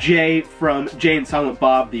Jay from Jay and Silent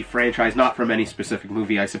Bob, the franchise, not from any specific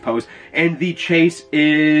movie, I suppose. And the chase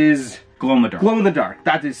is... Glow in the dark. Glow in the dark.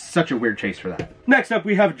 That is such a weird chase for that. Next up,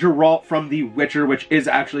 we have Geralt from The Witcher, which is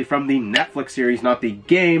actually from the Netflix series, not the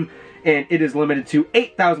game. And it is limited to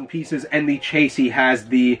 8,000 pieces, and the chase, he has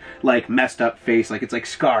the, like, messed up face, like, it's like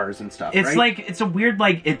scars and stuff, It's right? like, it's a weird,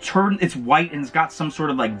 like, it's white and it's got some sort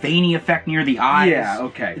of, like, veiny effect near the eyes. Yeah,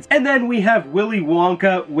 okay. And then we have Willy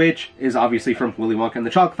Wonka, which is obviously from Willy Wonka and the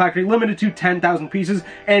Chocolate Factory, limited to 10,000 pieces,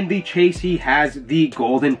 and the chase, he has the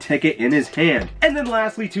golden ticket in his hand. And then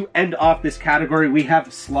lastly, to end off this category, we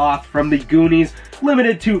have Sloth from the Goonies,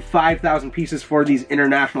 limited to 5,000 pieces for these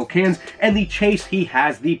international cans, and the chase, he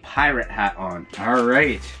has the pirate hat on. All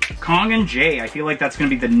right. Kong and Jay. I feel like that's going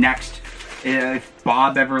to be the next, if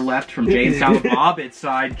Bob ever left from Jay and Silent Bob, it's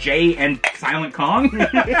Jay and Silent Kong.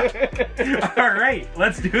 All right,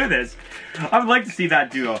 let's do this. I would like to see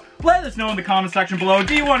that duo. Let us know in the comment section below.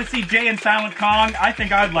 Do you want to see Jay and Silent Kong? I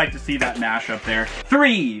think I'd like to see that mashup there.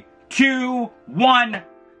 3, 2, 1.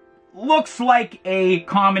 Looks like a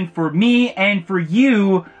common for me, and for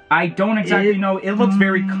you, I don't exactly know. It looks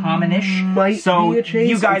very commonish. So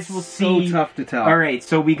you guys will see. So tough to tell. All right,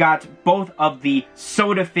 so we got both of the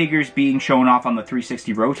soda figures being shown off on the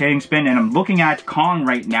 360 rotating spin, and I'm looking at Kong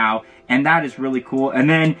right now, and that is really cool. And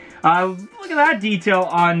then look at that detail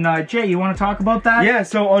on Jay. You want to talk about that? Yeah,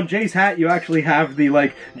 so on Jay's hat, you actually have the,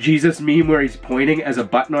 like, Jesus meme where he's pointing as a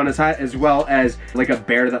button on his hat, as well as, like, a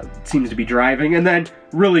bear that seems to be driving. And then,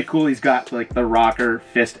 really cool, he's got, like, the rocker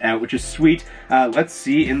fist out, which is sweet. Let's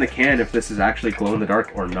see in the can if this is actually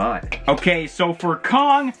glow-in-the-dark or not. Okay, so for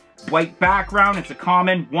Kong, white background, it's a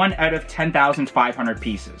common, 1 out of 10,500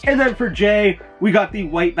 pieces. And then for Jay, we got the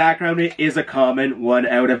white background. It is a common, 1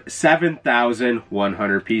 out of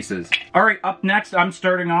 7,100 pieces. All right, up next, I'm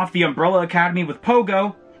starting off the Umbrella Academy with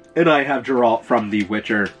Pogo. And I have Geralt from The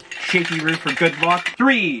Witcher. Shaky root for good luck.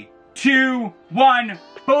 3, 2, 1,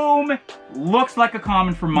 boom. Looks like a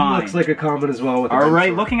common for mine. Looks like a common as well. With all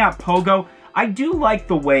right, looking at Pogo, I do like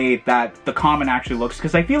the way that the common actually looks,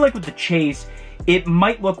 because I feel like with the chase, it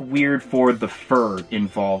might look weird for the fur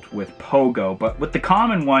involved with Pogo, but with the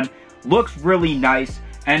common one, looks really nice.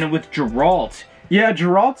 And with Geralt, yeah,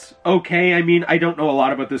 Geralt's okay. I mean, I don't know a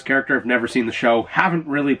lot about this character. I've never seen the show. Haven't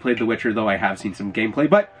really played The Witcher, though I have seen some gameplay,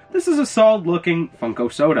 but this is a solid-looking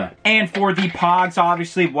Funko Soda. And for the Pogs,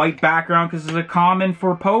 obviously, white background, because it's a common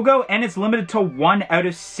for Pogo, and it's limited to 1 out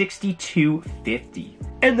of 6,250.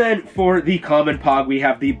 And then for the common Pog, we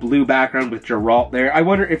have the blue background with Geralt there. I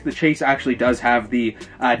wonder if the chase actually does have the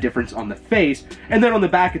difference on the face. And then on the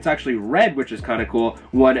back, it's actually red, which is kind of cool.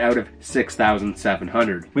 1 out of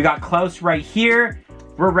 6,700. We got Klaus right here.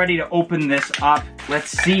 We're ready to open this up. Let's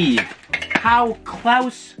see. How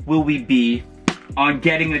Klaus will we be on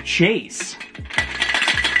getting a chase?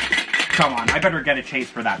 Come on, I better get a chase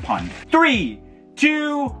for that pun. 3,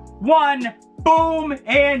 2, 1, boom,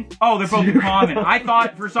 and oh, they're both common. I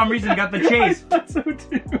thought for some reason I got the chase. I thought so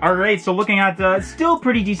too. All right, so looking at the still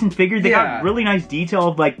pretty decent figure. They got really nice detail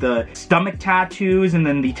of like the stomach tattoos and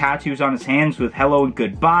then the tattoos on his hands with hello and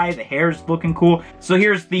goodbye. The hair's looking cool. So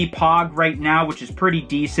here's the Pog right now, which is pretty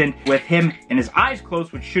decent with him and his eyes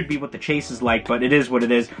closed, which should be what the chase is like, but it is what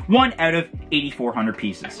it is. 1 out of 8,400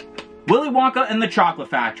 pieces. Willy Wonka and the Chocolate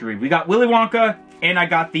Factory. We got Willy Wonka and I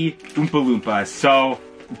got the Oompa Loompa. So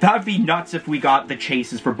that'd be nuts if we got the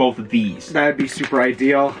chases for both of these. That'd be super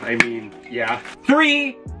ideal. I mean, yeah.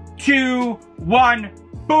 3, 2, 1,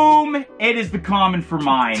 boom! It is the common for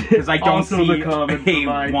mine, because I don't see the common a for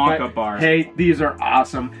mine, Wonka bar. Hey, these are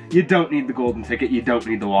awesome. You don't need the golden ticket. You don't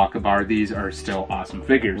need the Wonka bar. These are still awesome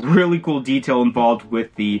figures. Really cool detail involved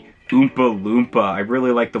with the Oompa Loompa. I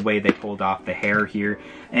really like the way they pulled off the hair here.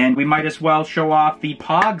 And we might as well show off the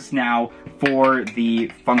Pogs now for the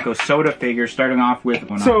Funko Soda figure, starting off with...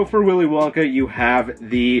 So for Willy Wonka, you have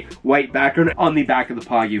the white background. On the back of the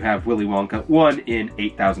Pog, you have Willy Wonka, 1 in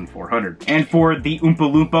 8,400. And for the Oompa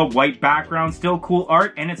Loompa, white background, still cool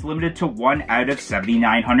art, and it's limited to 1 out of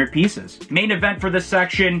 7,900 pieces. Main event for this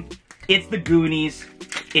section, it's the Goonies,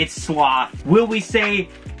 it's Sloth. Will we say,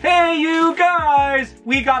 hey you guys,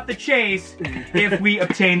 we got the chase, if we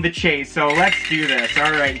obtain the chase? So let's do this.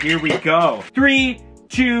 All right, here we go. 3,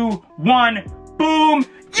 2, 1, boom.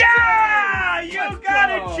 Yeah, you got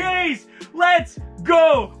a chase. Let's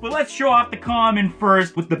go. But let's show off the common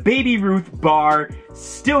first with the Baby Ruth bar.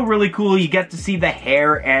 Still really cool. You get to see the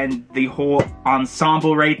hair and the whole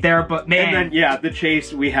ensemble right there. But man. And then, yeah, the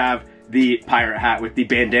chase, we have the pirate hat with the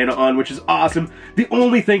bandana on, which is awesome. The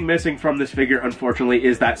only thing missing from this figure, unfortunately,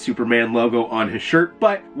 is that Superman logo on his shirt,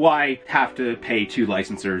 but why have to pay 2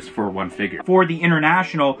 licensors for 1 figure? For the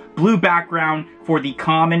international, blue background for the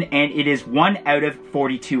common, and it is 1 out of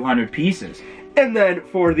 4,200 pieces. And then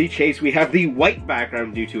for the chase, we have the white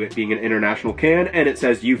background due to it being an international can, and it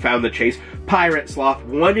says, you found the chase, Pirate Sloth,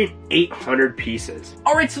 1 in 800 pieces.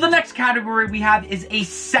 All right, so the next category we have is a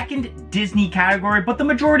second Disney category, but the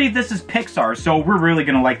majority of this is Pixar, so we're really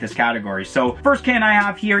gonna like this category. So first can I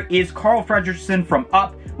have here is Carl Fredricksen from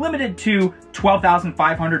Up, limited to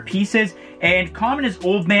 12,500 pieces, and common is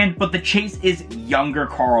Old Man, but the chase is Younger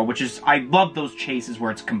Carl, which is, I love those chases where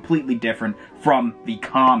it's completely different from the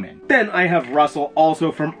common. Then I have Russell,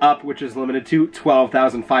 also from Up, which is limited to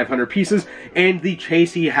 12,500 pieces, and the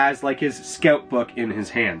chase, he has like his scout book in his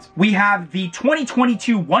hands. We have the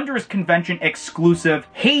 2022 Wondrous Convention exclusive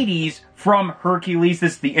Hades from Hercules.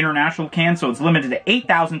 This is the international can, so it's limited to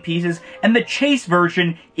 8,000 pieces, and the chase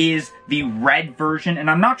version is the red version, and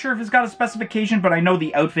I'm not sure if it's got a specification, but I know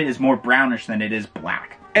the outfit is more brownish than it is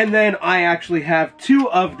black. And then I actually have 2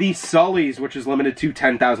 of the Sullys, which is limited to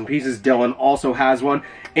 10,000 pieces. Dylan also has one,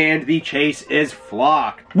 and the chase is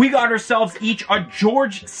Flock. We got ourselves each a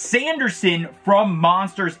George Sanderson from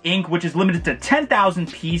Monsters, Inc., which is limited to 10,000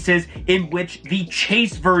 pieces, in which the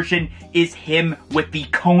chase version is him with the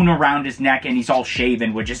cone around his neck, and he's all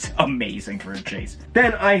shaven, which is amazing for a chase.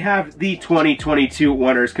 Then I have the 2022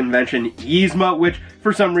 Wonders Convention Yzma, which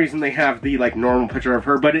for some reason they have the like normal picture of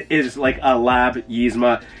her, but it is like a lab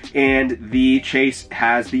Yzma, and the chase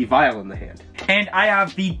has the vial in the hand. And I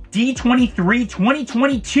have the D23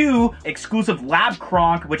 2022 exclusive Lab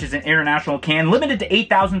Kronk, which is an international can, limited to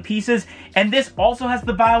 8,000 pieces. And this also has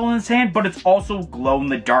the vial in its hand, but it's also glow in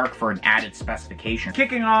the dark for an added specification.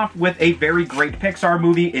 Kicking off with a very great Pixar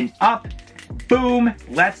movie in Up. Boom,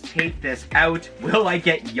 let's take this out. Will I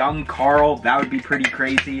get young Carl? That would be pretty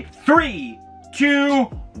crazy. 3, 2,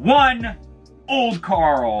 1. Old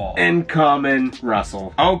Carl. And common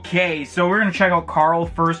Russell. Okay, so we're gonna check out Carl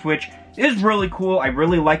first, which is really cool. I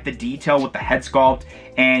really like the detail with the head sculpt,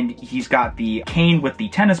 and he's got the cane with the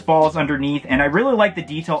tennis balls underneath, and I really like the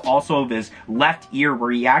detail also of his left ear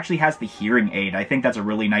where he actually has the hearing aid. I think that's a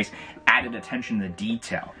really nice added attention to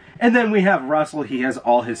detail. And then we have Russell. He has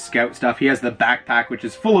all his scout stuff. He has the backpack, which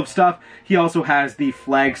is full of stuff. He also has the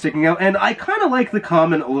flag sticking out, and I kind of like the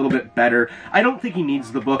common a little bit better. I don't think he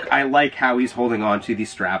needs the book. I like how he's holding on to the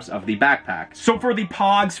straps of the backpack. So for the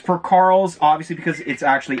Pogs, for Carl's, obviously because it's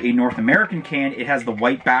actually a North American can, it has the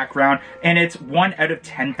white background, and it's 1 out of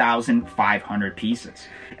 10,500 pieces.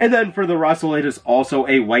 And then for the Russell, it is also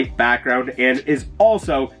a white background and is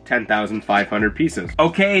also 10,500 pieces.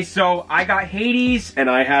 Okay, so I got Hades. And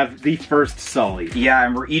I have the first Sully. Yeah,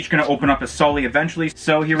 and we're each gonna open up a Sully eventually.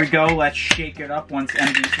 So here we go, let's shake it up once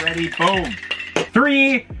MD's ready. Boom.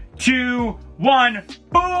 3, 2, 1,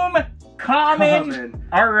 boom! Common.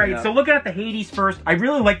 Alright, yeah. So looking at the Hades first, I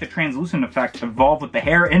really like the translucent effect involved with the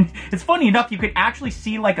hair, and it's funny enough, you could actually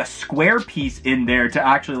see like a square piece in there to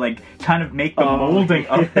actually like kind of make the molding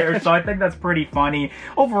up there, so I think that's pretty funny.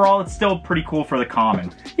 Overall, it's still pretty cool for the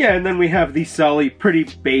common. Yeah, and then we have the Sully, pretty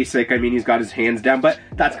basic. I mean, he's got his hands down, but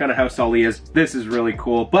that's kind of how Sully is. This is really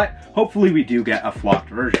cool, but hopefully we do get a flocked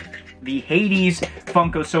version. The Hades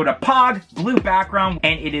Funko Soda Pog, blue background,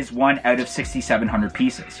 and it is 1 out of 6,700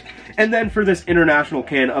 pieces. And then for this international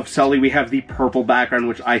can of Sully, we have the purple background,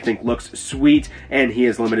 which I think looks sweet, and he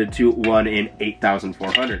is limited to 1 in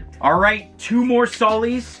 8,400. All right, 2 more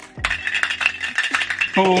Sullys.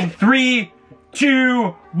 Boom, 3,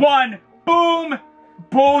 2, 1, boom!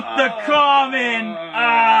 Both the common!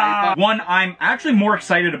 One I'm actually more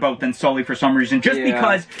excited about than Sully for some reason, just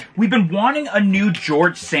because we've been wanting a new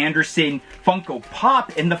George Sanderson Funko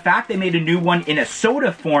Pop, and the fact they made a new one in a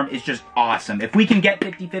soda form is just awesome. If we can get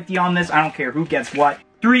 50-50 on this, I don't care who gets what.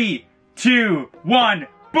 3, 2, 1,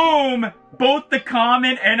 boom! Both the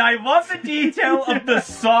common, and I love the detail of the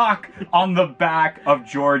sock on the back of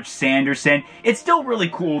George Sanderson. It's still really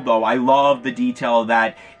cool, though. I love the detail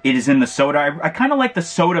that it is in the soda. I kind of like the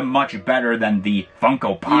soda much better than the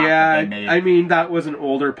Funko Pop that they made. I mean, that was an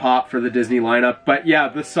older pop for the Disney lineup, but yeah,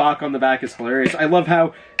 the sock on the back is hilarious. I love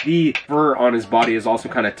how the fur on his body is also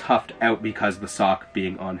kind of toughed out because the sock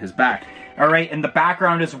being on his back. Alright, and the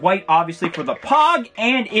background is white, obviously, for the Pog,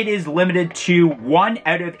 and it is limited to 1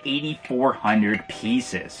 out of 8,400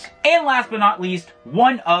 pieces. And last but not least,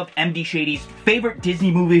 one of MD Shady's favorite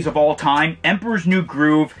Disney movies of all time, Emperor's New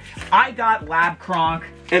Groove. I got Lab Kronk.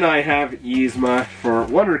 And I have Yzma for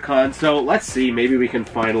WonderCon, so let's see, maybe we can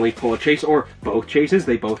finally pull a chase, or both chases.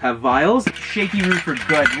 They both have vials. Shaky root for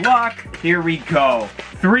good luck. Here we go.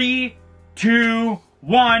 3, 2,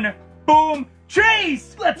 1, boom!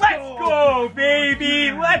 Chase! Let's go,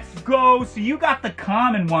 baby! Let's go! So you got the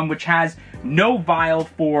common one, which has no vial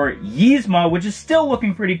for Yzma, which is still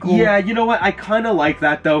looking pretty cool. Yeah, you know what? I kind of like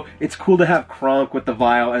that, though. It's cool to have Kronk with the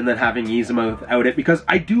vial and then having Yzma without it, because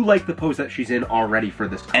I do like the pose that she's in already for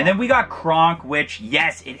this. And then we got Kronk, which,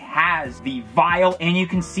 yes, it has the vial, and you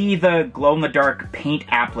can see the glow-in-the-dark paint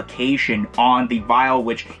application on the vial,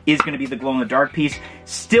 which is going to be the glow-in-the-dark piece.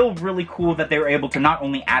 Still really cool that they were able to not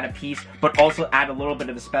only add a piece, but also add a little bit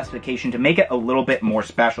of a specification to make it a little bit more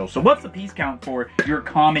special. So what's the piece count for your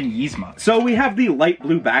common Yzma? So we have the light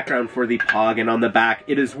blue background for the Pog, and on the back,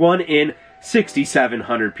 it is 1 in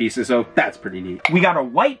 6,700 pieces, so that's pretty neat. We got a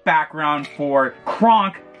white background for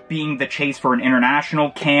Kronk being the chase for an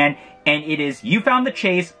international can, and it is You Found the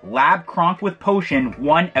Chase, Lab Kronk with Potion,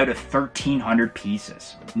 1 out of 1,300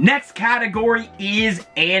 pieces. Next category is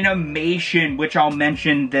animation, which I'll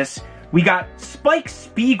mention this. We got Spike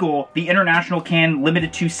Spiegel, the international can,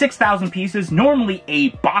 limited to 6,000 pieces, normally a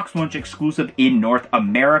box lunch exclusive in North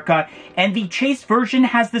America. And the chase version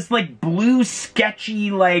has this, like, blue,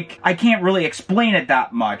 sketchy, like, I can't really explain it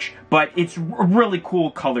that much, but it's a really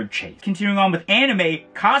cool colored chase. Continuing on with anime,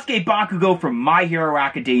 Kasuke Bakugo from My Hero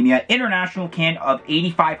Academia, international can of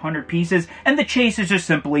 8,500 pieces, and the chase is just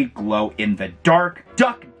simply glow in the dark.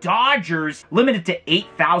 Duck Dodgers, limited to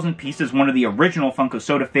 8,000 pieces, one of the original Funko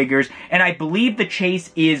Soda figures, and I believe the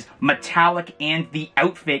chase is metallic and the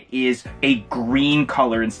outfit is a green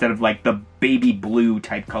color instead of like the baby blue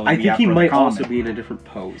type color. I think he might also be in a different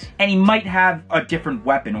pose. And he might have a different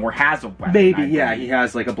weapon, or has a weapon. Maybe, yeah, he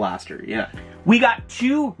has like a blaster, yeah. We got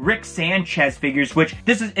 2 Rick Sanchez figures, which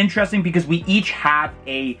this is interesting because we each have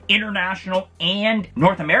a international and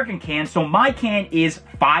North American can. So my can is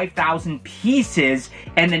 5,000 pieces,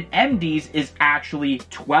 and then MD's is actually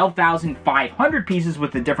 12,500 pieces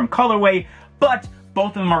with a different colorway, but both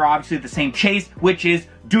of them are obviously the same chase, which is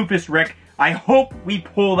Doofus Rick. I hope we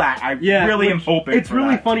pull that. I really am hoping It's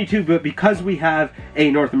really funny too, but because we have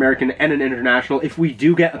a North American and an international, if we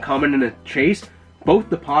do get a common and a chase,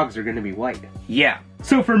 both the Pogs are going to be white. Yeah.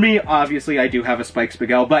 So for me, obviously, I do have a Spike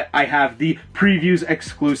Spiegel, but I have the Previews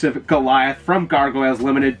exclusive Goliath from Gargoyles,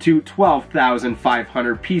 limited to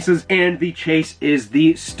 12,500 pieces, and the chase is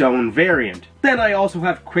the Stone variant. Then I also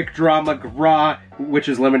have Quick Draw McGraw, which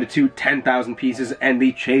is limited to 10,000 pieces, and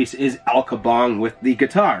the chase is Al Kabong with the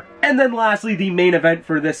guitar. And then lastly, the main event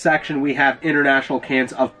for this section, we have international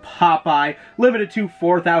cans of Popeye, limited to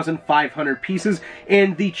 4,500 pieces,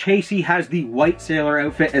 and the chasey has the white sailor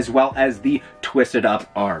outfit as well as the twisted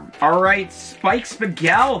up arm. Alright, Spike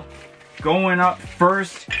Spiegel going up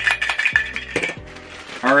first.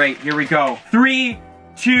 Alright, here we go. 3,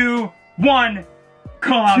 2, 1.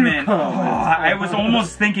 Common. Oh, I was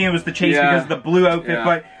almost thinking it was the chase because of the blue outfit,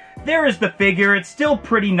 but there is the figure. It's still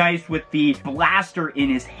pretty nice with the blaster in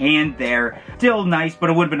his hand there. Still nice, but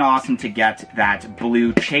it would have been awesome to get that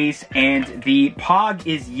blue chase. And the Pog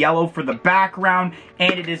is yellow for the background,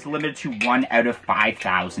 and it is limited to 1 out of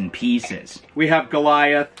 5,000 pieces. We have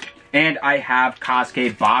Goliath. And I have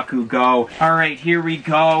Kasuke Bakugo. Alright, here we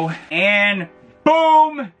go. And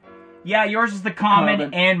boom! Yeah, yours is the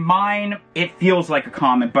common, and mine, it feels like a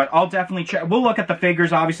common, but I'll definitely check. We'll look at the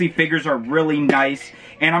figures. Obviously, figures are really nice,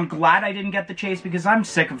 and I'm glad I didn't get the chase because I'm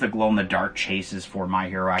sick of the glow-in-the-dark chases for My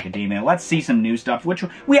Hero Academia. Let's see some new stuff, which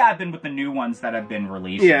we have been with the new ones that have been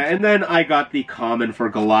released. Yeah, and then I got the common for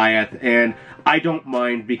Goliath, and I don't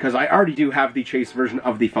mind because I already do have the chase version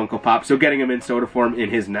of the Funko Pop, so getting him in soda form in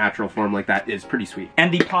his natural form like that is pretty sweet.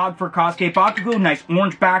 And the Pog for Kasuke Bakugo, nice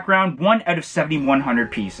orange background, 1 out of 7,100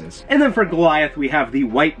 pieces. And then for Goliath, we have the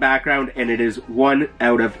white background, and it is 1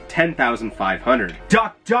 out of 10,500.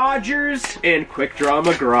 Duck Dodgers and Quick Draw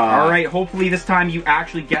McGraw. Alright, hopefully this time you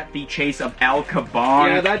actually get the chase of El Kabong.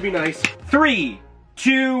 Yeah, that'd be nice. 3,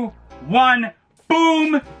 2, 1,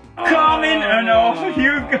 boom, common. Oh no,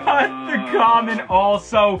 you got the common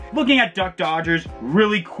also. Looking at Duck Dodgers,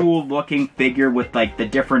 really cool looking figure with like the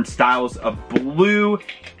different styles of blue.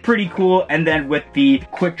 Pretty cool. And then with the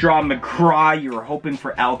Quick Draw McGraw, you were hoping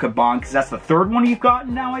for El Caban, because that's the third one you've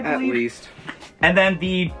gotten now, I believe. At least. And then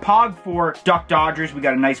the Pog for Duck Dodgers, we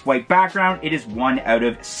got a nice white background. It is 1 out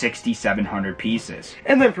of 6,700 pieces.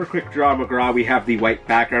 And then for Quick Draw McGraw, we have the white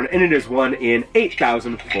background, and it is 1 in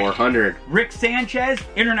 8,400. Rick Sanchez,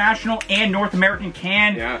 international and North American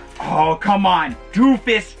can. Yeah. Oh, come on.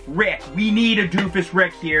 Doofus Rick. We need a Doofus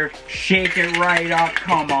Rick here. Shake it right up.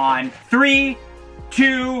 Come on. 3,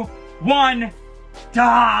 2, 1.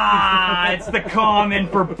 Ah, it's the common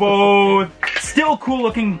for both. Still cool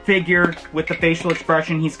looking figure with the facial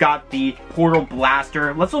expression. He's got the Portal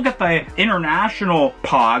Blaster. Let's look at the international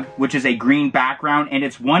Pog, which is a green background, and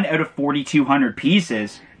it's 1 out of 4,200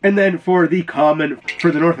 pieces. And then for the common,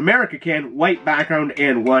 for the North America can, white background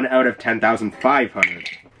and 1 out of 10,500.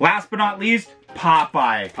 Last but not least,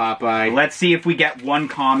 Popeye. Popeye. Let's see if we get one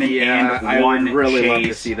common and I one would really chase. love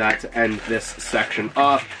to see that to end this section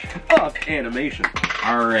off of animation.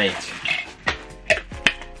 All right.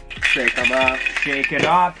 Shake them up. Shake it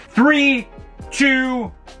up. 3,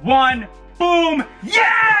 2, 1. Boom.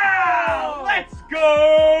 Yeah! Let's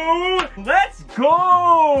go! Let's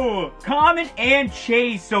go! Common and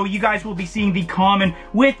chase. So you guys will be seeing the common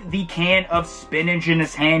with the can of spinach in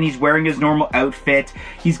his hand. He's wearing his normal outfit.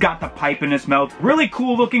 He's got the pipe in his mouth. Really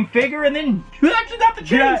cool looking figure. And then you actually got the chase.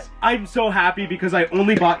 Yeah, I'm so happy because I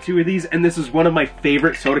only bought 2 of these, and this is one of my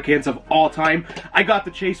favorite soda cans of all time. I got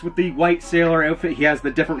the chase with the white sailor outfit. He has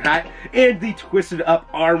the different hat and the twisted up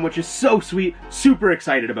arm, which is so sweet. Super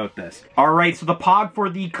excited about this. All right, so the Pog for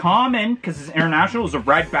the common, because it's international, is a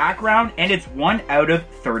red background, and it's 1 out of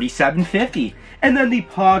 3,750. And then the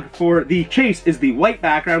Pog for the chase is the white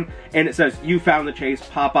background, and it says, "You found the chase,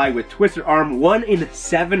 Popeye with twisted arm, 1 in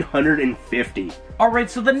 750. Alright,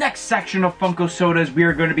 so the next section of Funko sodas we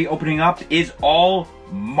are going to be opening up is all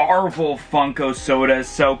Marvel Funko sodas.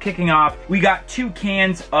 So kicking off, we got 2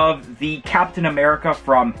 cans of the Captain America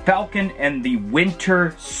from Falcon and the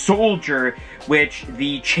Winter Soldier, which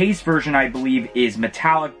the chase version I believe is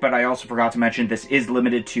metallic, but I also forgot to mention this is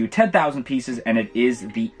limited to 10,000 pieces and it is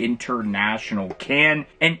the international can.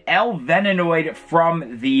 An El Venenoid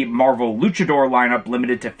from the Marvel Luchador lineup,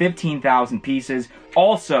 limited to 15,000 pieces.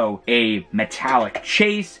 Also a metallic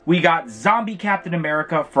chase. We got Zombie Captain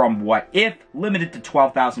America from What If, limited to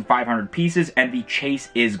 12,500 pieces, and the chase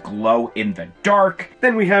is glow in the dark.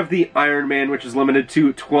 Then we have the Iron Man, which is limited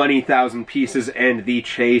to 20,000 pieces, and the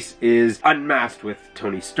chase is unmasked with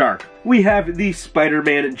Tony Stark. We have the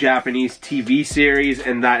Spider-Man Japanese TV series,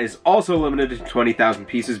 and that is also limited to 20,000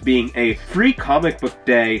 pieces, being a free comic book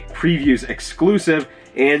day previews exclusive,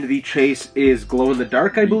 and the chase is glow in the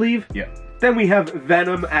dark, I believe? Yeah. Then we have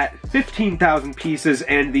Venom at 15,000 pieces,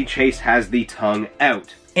 and the chase has the tongue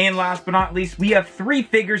out. And last but not least, we have 3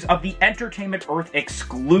 figures of the Entertainment Earth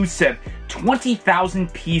exclusive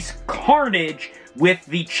 20,000 piece Carnage, with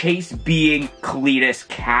the chase being Cletus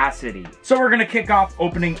Cassidy. So we're gonna kick off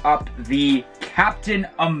opening up the Captain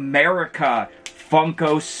America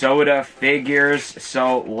Funko soda figures.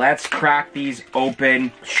 So let's crack these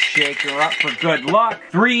open. Shake her up for good luck.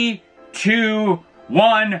 3, 2,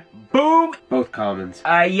 1, boom! Both commons.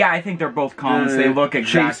 Yeah, I think they're both commons. They look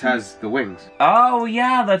exactly... Chase has the wings. Oh,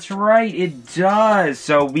 yeah, that's right. It does.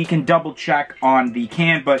 So we can double check on the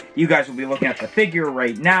can, but you guys will be looking at the figure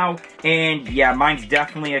right now. And yeah, mine's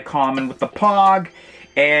definitely a common with the Pog.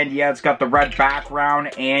 And yeah, it's got the red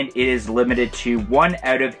background, and it is limited to 1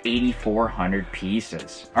 out of 8,400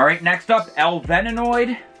 pieces. All right, next up, El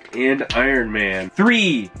Venenoid. And Iron Man.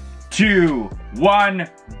 3, 2, 1,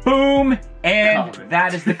 boom! And Common.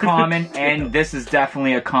 that is the common, and this is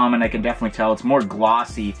definitely a common. I can definitely tell it's more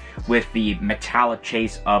glossy with the metallic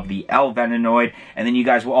chase of the El Venenoid. And then you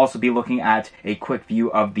guys will also be looking at a quick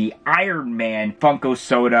view of the Iron Man Funko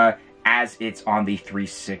soda as it's on the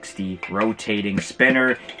 360 rotating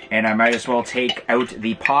spinner. And I might as well take out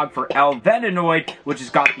the Pog for El Venenoid, which has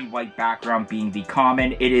got the white background being the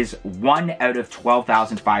common. It is 1 out of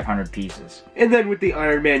 12,500 pieces. And then with the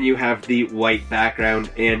Iron Man, you have the white background,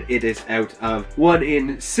 and it is out of 1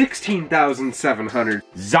 in 16,700.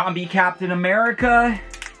 Zombie Captain America.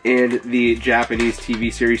 And the Japanese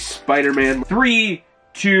TV series Spider-Man. 3,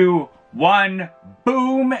 2, 1,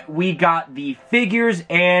 boom, we got the figures,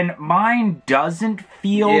 and mine doesn't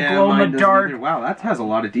feel glow-in-the-dark. Wow, that has a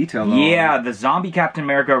lot of detail though. Yeah, the Zombie Captain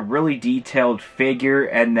America, really detailed figure,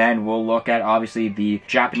 and then we'll look at, obviously, the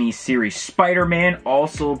Japanese series Spider-Man,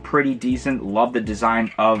 also pretty decent. Love the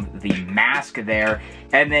design of the mask there.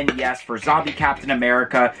 And then, yes, for Zombie Captain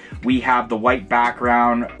America, we have the white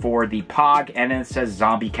background for the Pog, and then it says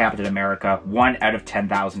Zombie Captain America, 1 out of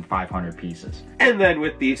 10,500 pieces. And then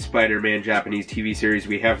with the Spider-Man Japanese TV series,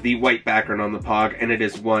 we have the white background on the Pog, and it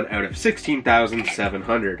is 1 out of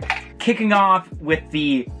 16,700. Kicking off with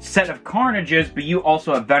the set of Carnages, but you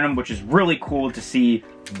also have Venom, which is really cool to see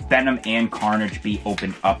Venom and Carnage be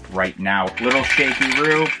opened up right now. Little shaky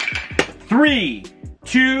Roo. 3,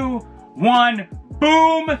 2, 1,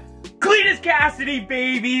 boom! Cletus Cassidy,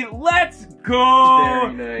 baby! Let's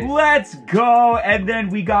go! Very nice. Let's go! And then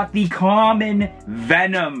we got the common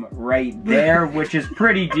Venom right there, which is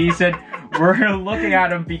pretty decent. We're looking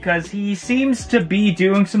at him because he seems to be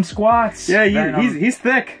doing some squats. Yeah, he's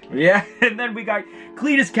thick. Yeah, and then we got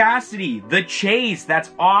Cletus Cassidy, the Chase.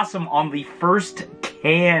 That's awesome on the first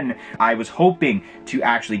can. I was hoping to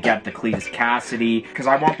actually get the Cletus Cassidy because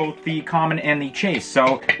I want both the common and the Chase.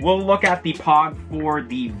 So we'll look at the Pog for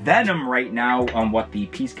the Venom right now on what the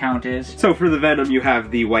piece count is. So for the Venom, you have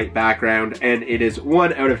the white background, and it is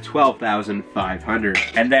 1 out of 12,500.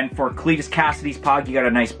 And then for Cletus Cassidy's Pog, you got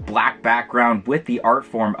a nice black background with the art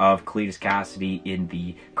form of Cletus Cassidy in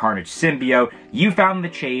the Carnage symbiote. You found the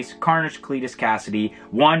Chase, Carnage Cletus Cassidy,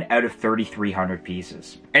 1 out of 3,300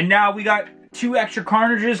 pieces. And now we got 2 extra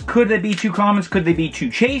Carnages. Could they be 2 commons? Could they be 2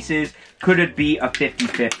 Chases? Could it be a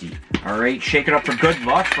 50-50? Alright, shake it up for good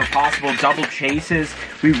luck for possible double Chases.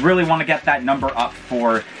 We really want to get that number up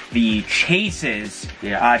for the Chases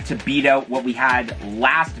to beat out what we had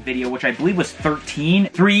last video, which I believe was 13.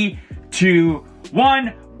 3, 2,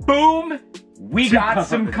 1, boom! We got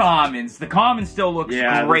some commons. The common still looks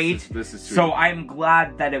great. This is sweet. So I'm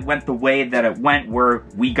glad that it went the way that it went, where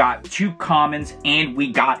we got 2 commons and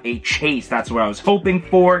we got a Chase. That's what I was hoping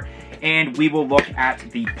for. And we will look at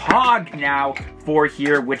the Pog now for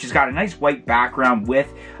here, which has got a nice white background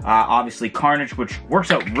with obviously Carnage, which works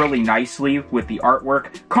out really nicely with the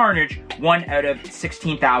artwork. Carnage, 1 out of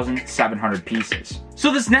 16,700 pieces.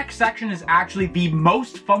 So this next section is actually the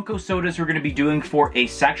most Funko sodas we're going to be doing for a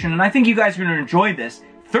section, and I think you guys are going to enjoy this.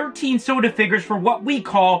 13 soda figures for what we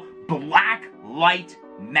call Black Light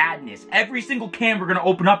Madness. Every single can we're going to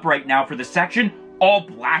open up right now for this section, all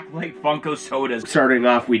Blacklight Funko sodas. Starting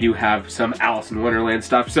off, we do have some Alice in Wonderland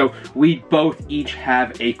stuff. So we both each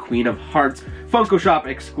have a Queen of Hearts Funko Shop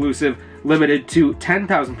exclusive, limited to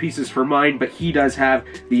 10,000 pieces for mine, but he does have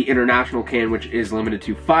the international can, which is limited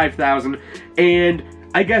to 5,000. And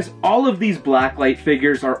I guess all of these Blacklight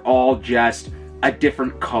figures are all just a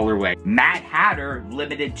different colorway. Mad Hatter,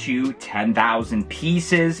 limited to 10,000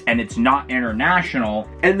 pieces, and it's not international.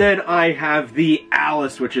 And then I have the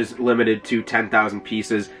Alice, which is limited to 10,000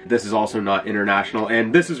 pieces. This is also not international,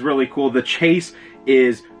 and this is really cool. The Chase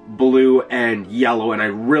is blue and yellow, and I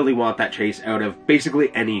really want that Chase out of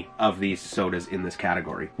basically any of these sodas in this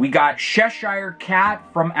category. We got Cheshire Cat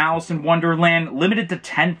from Alice in Wonderland, limited to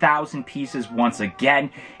 10,000 pieces once again.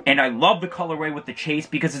 And I love the colorway with the Chase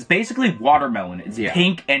because it's basically watermelon. It's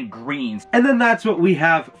pink and greens. And then that's what we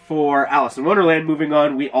have for Alice in Wonderland. Moving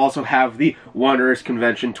on, we also have the Wanderers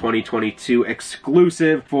Convention 2022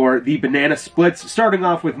 exclusive for the Banana Splits. Starting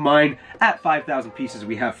off with mine at 5,000 pieces,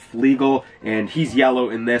 we have Fleagle, and he's yellow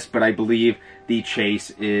in this, but I believe the Chase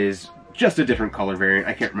is just a different color variant.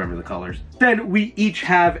 I can't remember the colors. Then we each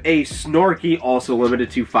have a Snorky, also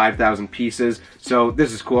limited to 5,000 pieces. So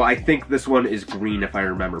this is cool. I think this one is green if I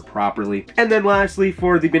remember properly. And then lastly,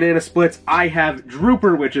 for the Banana Splits, I have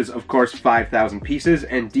Drooper, which is of course 5,000 pieces,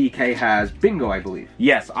 and DK has Bingo, I believe.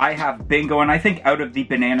 Yes, I have Bingo, and I think out of the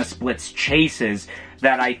Banana Splits Chases,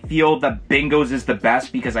 that I feel that Bingo's is the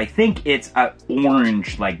best because I think it's an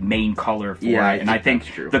orange, like, main color for it. And I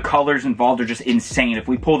think the colors involved are just insane. If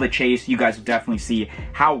we pull the Chase, you guys will definitely see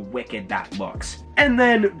how wicked that looks. And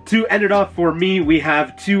then, to end it off for me, we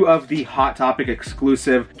have 2 of the Hot Topic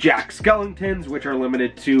exclusive Jack Skellingtons, which are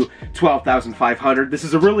limited to 12,500. This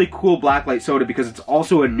is a really cool Blacklight soda because it's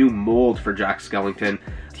also a new mold for Jack Skellington.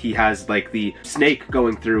 He has, like, the snake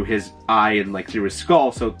going through his eye and like through his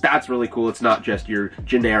skull, so that's really cool. It's not just your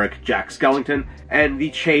generic Jack Skellington. And the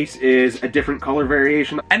chase is a different color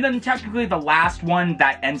variation. And then technically the last one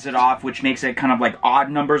that ends it off, which makes it kind of like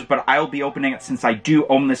odd numbers, but I'll be opening it since I do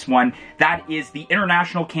own this one. That is the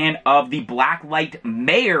international can of the Blacklight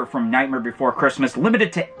Mayor from Nightmare Before Christmas,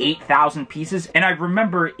 limited to 8,000 pieces. And I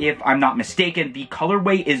remember, if I'm not mistaken, the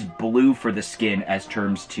colorway is blue for the skin as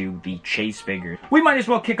terms to the chase figure. We might as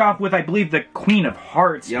well kick off with, I believe, the Queen of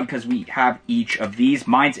Hearts, because we have each of these.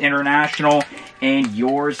 Mine's international, and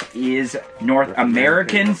yours is North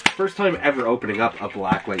American. First time ever opening up a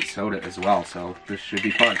Blacklight soda as well, so this should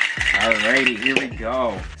be fun. Alrighty, here we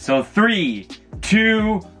go. So 3,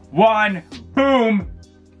 2, 1, boom!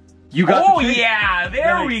 You got oh the chase. Yeah,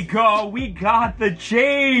 there Nice. we go. We got the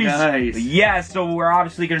chase. Nice. Yes, so we're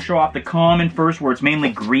obviously going to show off the common first, where it's mainly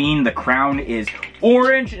green. The crown is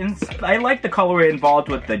orange, and I like the colorway involved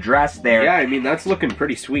with the dress there. Yeah, I mean, that's looking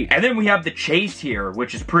pretty sweet. And then we have the chase here,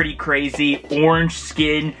 which is pretty crazy. Orange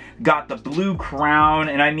skin, got the blue crown,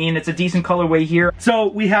 and I mean, it's a decent colorway here. So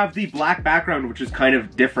we have the black background, which is kind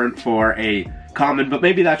of different for a common, but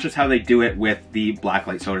maybe that's just how they do it with the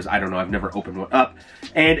Blacklight sodas. I don't know, I've never opened one up.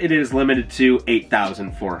 And it is limited to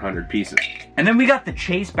 8,400 pieces. And then we got the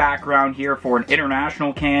chase background here for an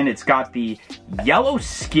international can. It's got the yellow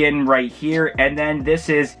skin right here, and then this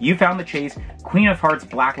is, you found the chase, Queen of Hearts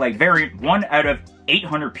Blacklight variant, 1 out of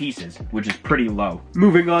 800 pieces, which is pretty low.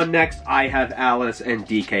 Moving on, next I have Alice, and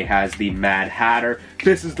DK has the Mad Hatter.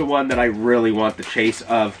 This is the one that I really want the chase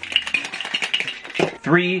of.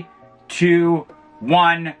 3, 2,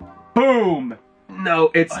 1, boom!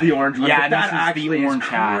 No, it's the orange one. Yeah, but that this is actually the orange is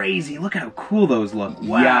hat. crazy. Look at how cool those look.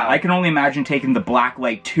 Wow. Yeah, I can only imagine taking the black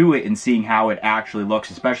light to it and seeing how it actually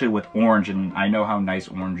looks, especially with orange, and I know how nice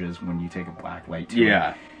orange is when you take a black light to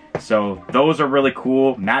it. So those are really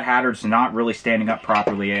cool. Mad Hatter's not really standing up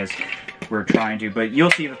properly as we're trying to, but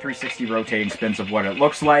you'll see the 360 rotating spins of what it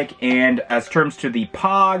looks like. And as terms to the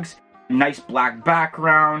Pogs, nice black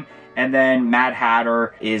background, and then Mad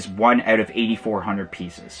Hatter is 1 out of 8,400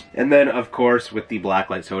 pieces. And then, of course, with the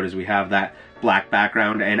Blacklight sodas, we have that black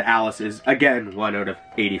background, and Alice is, again, 1 out of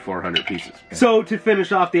 8,400 pieces. So, to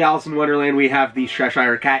finish off the Alice in Wonderland, we have the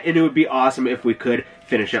Cheshire Cat, and it would be awesome if we could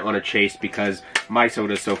finish it on a chase, because my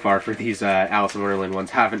sodas so far for these Alice in Wonderland ones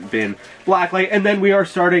haven't been Blacklight. And then we are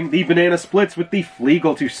starting the Banana Splits with the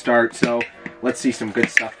Fleagle to start, so let's see some good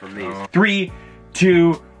stuff from these. 3,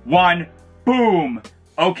 2, 1, boom!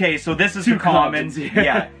 Okay, so this is the commons.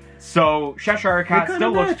 Yeah. So Cheshire Cat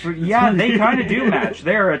still looks pretty, yeah, they kind of do match.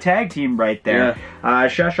 They're a tag team right there. Yeah.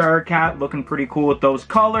 Cheshire Cat looking pretty cool with those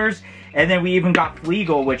colors. And then we even got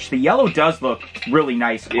Fleagle, which the yellow does look really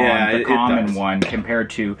nice on the common one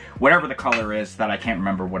compared to whatever the color is that I can't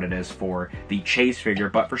remember what it is for the chase figure.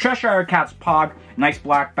 But for Cheshire Cat's Pog, nice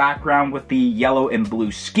black background with the yellow and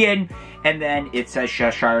blue skin. And then it says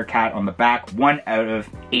Cheshire Cat on the back, 1 out of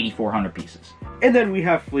 8,400 pieces. And then we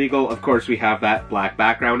have Fleagle, of course we have that black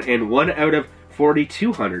background, and 1 out of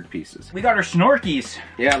 4,200 pieces. We got our Snorkies.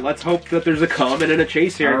 Yeah, let's hope that there's a common and a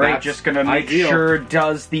chase here. Alright, just gonna make sure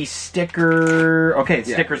does the sticker... Okay,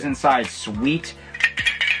 sticker's inside. Sweet.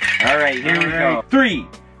 Alright, here we go. 3,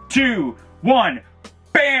 2, 1...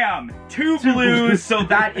 Bam! Two blues, so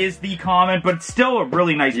that is the common, but it's still a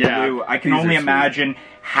really nice blue. I can only imagine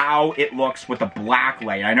how it looks with a black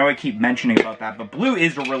light. I know I keep mentioning about that, but blue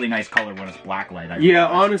is a really nice color when it's black light. Yeah,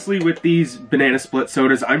 honestly, with these Banana Split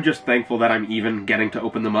sodas, I'm just thankful that I'm even getting to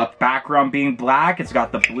open them up. Background being black, it's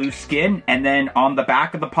got the blue skin, and then on the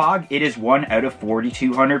back of the Pog, it is 1 out of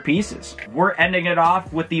 4,200 pieces. We're ending it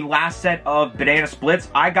off with the last set of Banana Splits.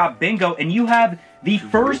 I got Bingo, and you have the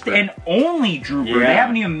first and only Drooper. They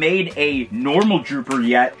haven't even made a normal Drooper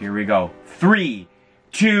yet. Here we go. 3,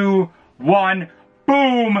 2, 1,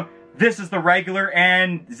 boom! This is the regular,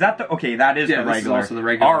 and is that the... Okay, that is the regular. This is also the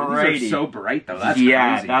regular. Alrighty. These are so bright, though. That's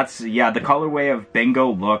crazy. The colorway of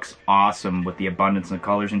Bingo looks awesome with the abundance of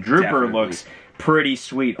colors, and Drooper looks pretty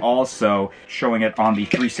sweet also, showing it on the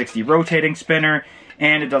 360 rotating spinner.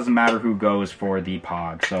 And it doesn't matter who goes for the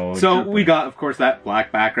Pog. So we got, of course, that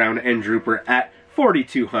black background and Drooper at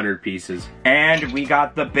 4,200 pieces. And we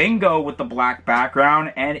got the Bingo with the black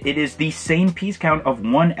background, and it is the same piece count of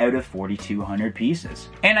 1 out of 4,200 pieces.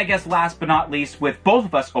 And I guess last but not least, with both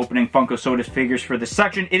of us opening Funko Sodas figures for this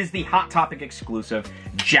section, it is the Hot Topic exclusive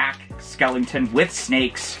Jack Skellington with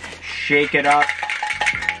snakes. Shake it up.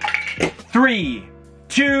 3,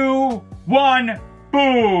 2, 1,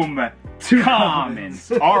 boom! Two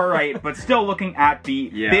commons. Alright, but still looking at the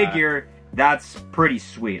figure, That's pretty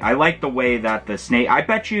sweet. I like the way that the snake, I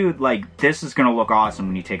bet you, like, this is gonna look awesome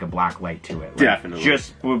when you take a black light to it. Like, definitely.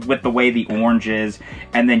 Just with the way the orange is,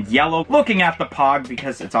 and then yellow. Looking at the Pog,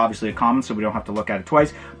 because it's obviously a common, so we don't have to look at it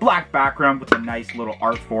twice. Black background with a nice little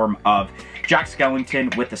art form of Jack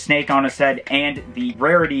Skellington with the snake on his head, and the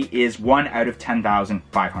rarity is 1 out of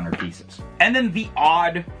 10,500 pieces. And then the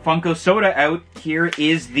odd Funko Soda out here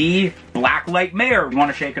is the Blacklight Mayor. You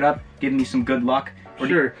wanna shake it up? Give me some good luck?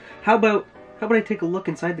 Sure. How about I take a look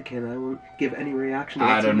inside the can? I won't give any reaction to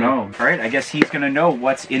I don't know. All right, I guess he's gonna know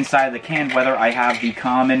what's inside the can, whether I have the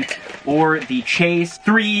common or the chase.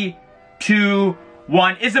 3, 2,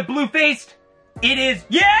 1. Is it blue-faced? It is.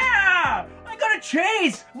 Yeah! I got a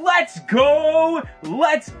chase! Let's go!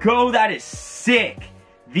 Let's go! That is sick.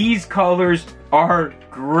 These colors are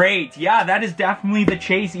great. Yeah, that is definitely the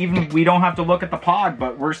chase, even if we don't have to look at the Pog,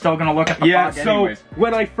 but we're still gonna look at the Pog anyways. So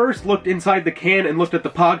when I first looked inside the can and looked at the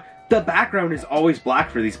Pog, the background is always black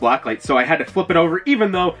for these black lights, so I had to flip it over,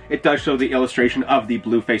 even though it does show the illustration of the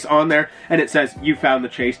blue face on there, and it says, you found the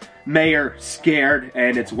chase, Mayor scared,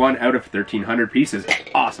 and it's 1 out of 1,300 pieces.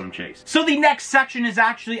 Awesome chase. So the next section is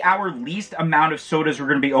actually our least amount of sodas we're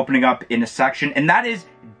gonna be opening up in a section, and that is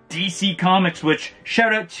DC Comics, which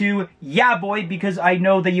shout out to Yeah Boy, because I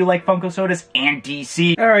know that you like Funko Sodas and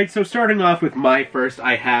DC. Alright, so starting off with my first,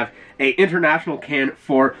 I have a international can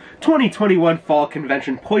for 2021 Fall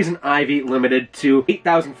Convention Poison Ivy limited to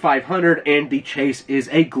 8,500, and the chase is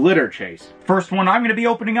a glitter chase. First one I'm going to be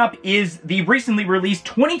opening up is the recently released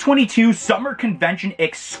 2022 Summer Convention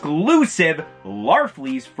exclusive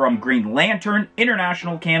Larfleeze from Green Lantern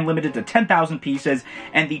International can limited to 10,000 pieces,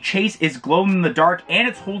 and the chase is glow in the dark and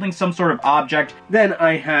it's holding some sort of object. Then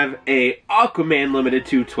I have a Aquaman limited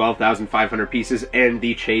to 12,500 pieces, and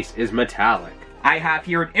the chase is metallic. I have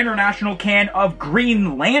here an international can of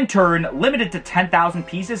Green Lantern limited to 10,000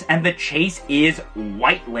 pieces, and the chase is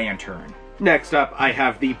White Lantern. Next up, I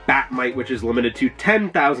have the Batmite, which is limited to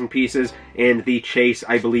 10,000 pieces, and the chase,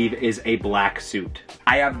 I believe, is a black suit.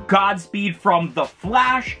 I have Godspeed from The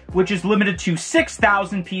Flash, which is limited to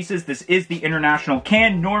 6,000 pieces. This is the international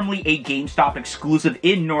can, normally a GameStop exclusive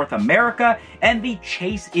in North America, and the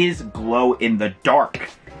chase is Glow in the Dark.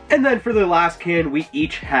 And then for the last can, we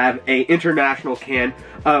each have a international can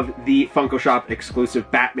of the Funko Shop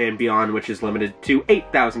exclusive Batman Beyond, which is limited to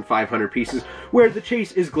 8,500 pieces, where the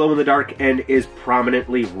chase is glow in the dark and is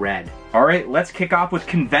prominently red. All right, let's kick off with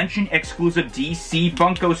convention exclusive DC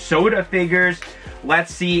Funko Soda figures.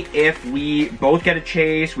 Let's see if we both get a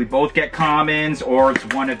chase, we both get commons, or it's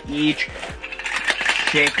one of each.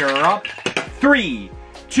 Shake her up. 3,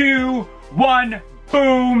 2, 1,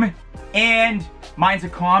 boom, and mine's a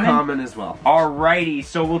common? Common as well. Alrighty,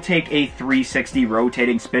 so we'll take a 360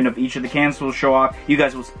 rotating spin of each of the cans. We'll show off. You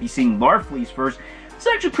guys will be seeing Larfleeze first. It's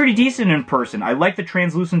actually pretty decent in person. I like the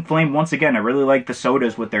translucent flame. Once again, I really like the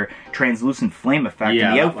sodas with their translucent flame effect. Yeah,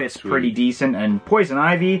 and the outfit's pretty decent. And Poison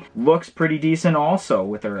Ivy looks pretty decent also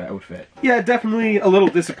with her outfit. Yeah, definitely a little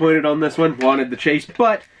disappointed on this one. Wanted the chase,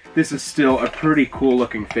 but this is still a pretty cool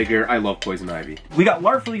looking figure. I love Poison Ivy. We got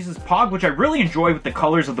Larfleeze's Pog, which I really enjoy with the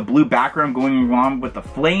colors of the blue background going along with the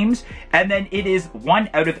flames. And then it is 1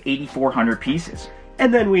 out of 8,400 pieces.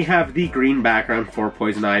 And then we have the green background for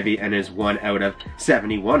Poison Ivy and is 1 out of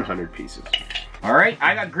 7,100 pieces. Alright,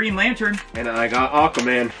 I got Green Lantern. And I got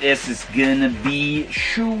Aquaman. This is gonna be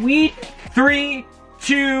sweet. 3,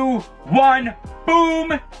 2, 1,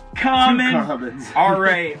 boom! Common. 2 commons.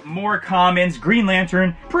 Alright, more commons. Green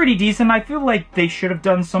Lantern, pretty decent. I feel like they should have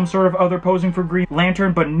done some sort of other posing for Green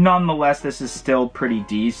Lantern, but nonetheless, this is still pretty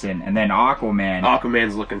decent. And then Aquaman.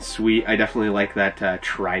 Aquaman's looking sweet. I definitely like that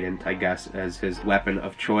trident, I guess, as his weapon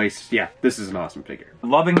of choice. Yeah, this is an awesome figure.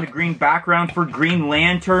 Loving the green background for Green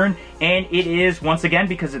Lantern, and it is, once again,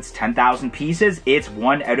 because it's 10,000 pieces, it's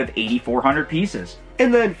 1 out of 8,400 pieces.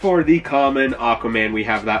 And then for the common Aquaman, we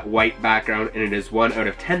have that white background, and it is 1 out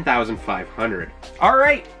of 10,500.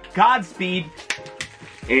 Alright, Godspeed.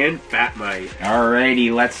 And Batmite.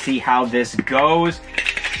 Alrighty, let's see how this goes.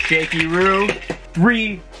 Shaky-roo.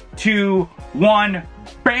 3, 2, 1,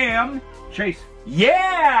 bam! Chase.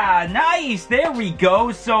 Yeah, nice, there we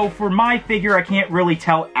go. So for my figure, I can't really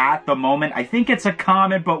tell at the moment. I think it's a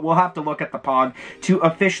common, but we'll have to look at the Pog to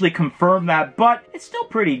officially confirm that. But it's still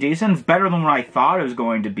pretty decent. It's better than what I thought it was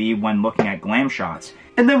going to be when looking at glam shots.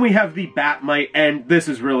 And then we have the Batmite, and this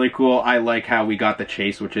is really cool. I like how we got the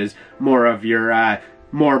chase, which is more of your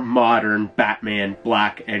more modern Batman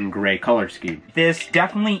black and gray color scheme. This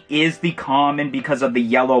definitely is the common because of the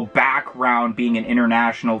yellow background being an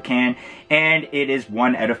international can, and it is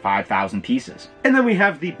 1 out of 5,000 pieces. And then we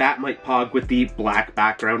have the Batmite Pog with the black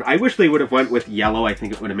background. I wish they would have went with yellow. I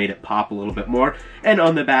think it would have made it pop a little bit more. And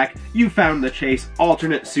on the back, you found the Chase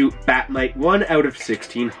alternate suit Batmite 1 out of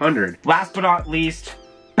 1,600. Last but not least,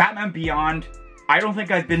 Batman Beyond. I don't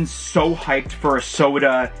think I've been so hyped for a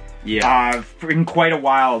soda in quite a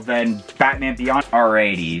while than Batman Beyond.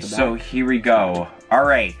 Alrighty, so here we go.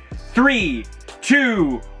 Alright, 3,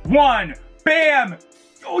 2, 1, bam!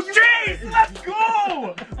 Oh, Chase! Let's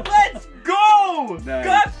go! Let's go! Nice.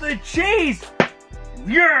 Got the Chase!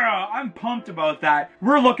 Yeah, I'm pumped about that.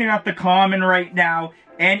 We're looking at the common right now,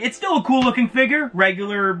 and it's still a cool looking figure.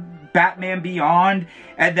 Regular Batman Beyond,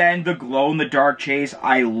 and then the glow-in-the-dark Chase.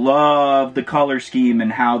 I love the color scheme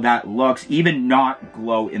and how that looks, even not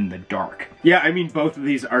glow-in-the-dark. Yeah, I mean, both of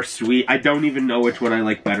these are sweet. I don't even know which one I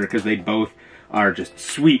like better because they both are just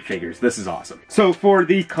sweet figures. This is awesome. So for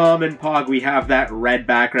the common Pog, we have that red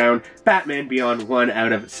background, Batman Beyond 1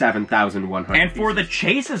 out of 7,100 And for the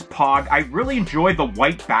Chase's Pog, I really enjoy the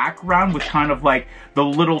white background with kind of like the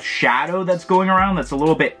little shadow that's going around that's a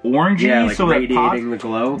little bit orangey. Yeah, like so radiating the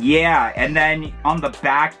glow. Yeah, and then on the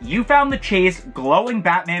back, you found the Chase glowing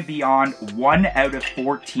Batman Beyond 1 out of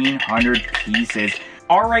 1,400 pieces.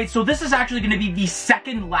 Alright, so this is actually going to be the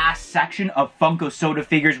second last section of Funko Soda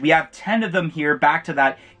figures. We have 10 of them here, back to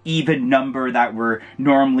that even number that we're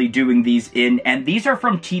normally doing these in. And these are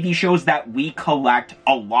from TV shows that we collect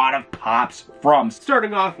a lot of pops from.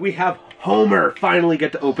 Starting off, we have Homer. Finally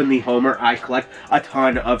get to open the Homer. I collect a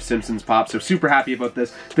ton of Simpsons pops, so super happy about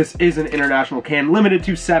this. This is an international can, limited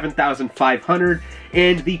to 7,500.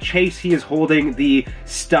 And the Chase, he is holding the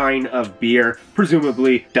stein of beer,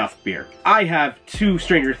 presumably Duff beer. I have 2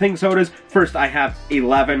 Stranger Things sodas. First, I have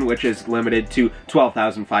 11, which is limited to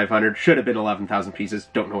 12,500. Should have been 11,000 pieces.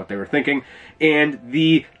 Don't know what they were thinking. And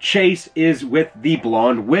the Chase is with the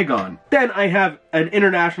blonde wig on. Then I have an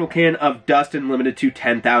international can of Dustin, limited to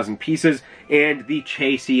 10,000 pieces. And the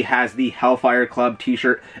Chase, he has the Hellfire Club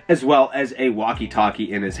t-shirt, as well as a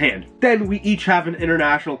walkie-talkie in his hand. Then we each have an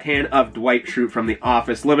international can of Dwight Schrute from The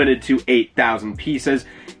Office, limited to 8,000 pieces.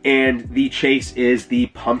 And the Chase is the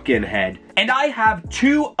pumpkin head. And I have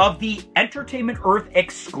 2 of the Entertainment Earth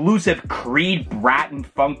exclusive Creed Bratton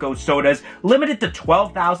Funko sodas, limited to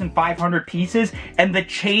 12,500 pieces, and the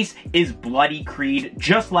Chase is Bloody Creed,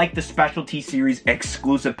 just like the Specialty Series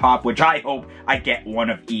exclusive pop, which I hope I get one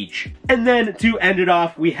of each. And then to end it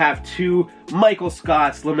off, we have 2 Michael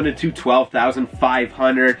Scotts, limited to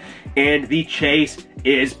 12,500, and the Chase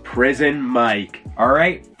is Prison Mike.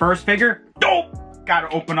 Alright, first figure, dope! Gotta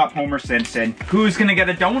open up Homer Simpson. Who's gonna get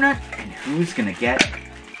a donut? And who's gonna get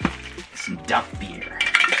some Duff beer?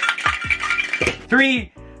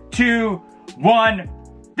 3, 2, 1.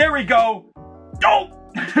 There we go. Dope!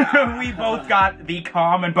 We both got the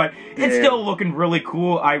common, but it's still looking really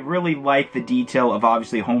cool. I really like the detail of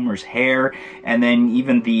obviously Homer's hair, and then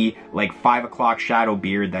even the like 5 o'clock shadow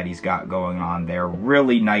beard that he's got going on there.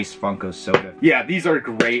 Really nice Funko soda. Yeah, these are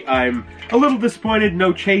great. I'm a little disappointed,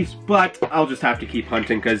 no Chase, but I'll just have to keep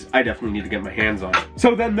hunting because I definitely need to get my hands on it.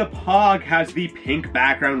 So then the Pog has the pink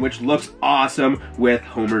background, which looks awesome with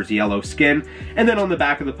Homer's yellow skin. And then on the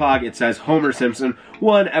back of the Pog, it says Homer Simpson,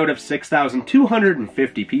 1 out of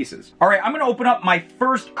 6,250 pieces. All right, I'm gonna open up my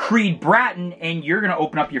first Creed Bratton, and you're gonna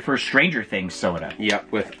open up your first Stranger Things soda.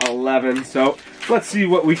 Yep, with 11. So let's see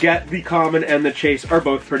what we get. The common and the Chase are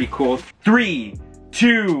both pretty cool. 3,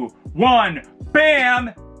 2, 1, bam!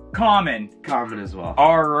 Common. Common as well.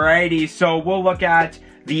 Alrighty, so we'll look at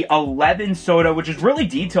the 11 soda, which is really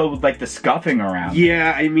detailed with like the scuffing around.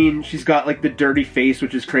 Yeah, I mean, she's got like the dirty face,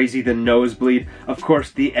 which is crazy, the nosebleed, of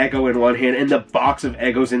course the Eggo in one hand, and the box of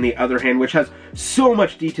Eggos in the other hand, which has so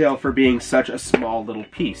much detail for being such a small little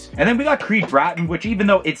piece. And then we got Creed Bratton, which even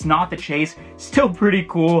though it's not the Chase, still pretty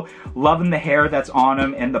cool. Loving the hair that's on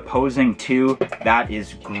him and the posing too. That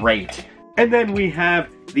is great. And then we have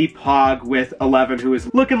the Pog with 11, who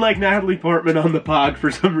is looking like Natalie Portman on the Pog for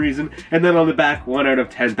some reason. And then on the back, 1 out of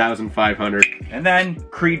 10,500. And then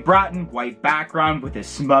Creed Bratton, white background with his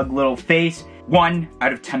smug little face. 1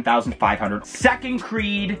 out of 10,500. Second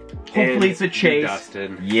Creed, hopefully it's a Chase.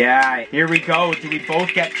 Dustin. Yeah, here we go. Do we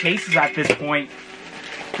both get Chases at this point?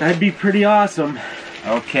 That'd be pretty awesome.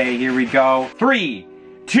 Okay, here we go. 3,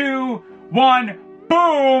 2, 1,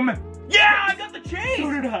 boom! Yeah, I got the Chase!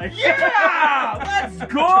 So did I. Yeah!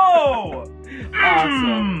 Let's go!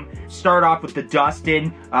 Awesome. Start off with the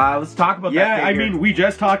Dustin. Let's talk about that Yeah, I figure. mean, we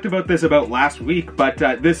just talked about this about last week, but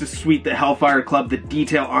this is sweet. The Hellfire Club, the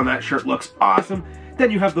detail on that shirt looks awesome. Then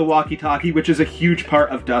you have the walkie-talkie, which is a huge part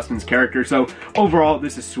of Dustin's character, so overall,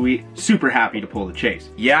 this is sweet. Super happy to pull the chase.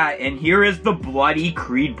 Yeah, and here is the bloody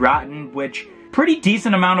Creed Bratton, which pretty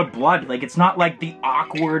decent amount of blood. Like, it's not like the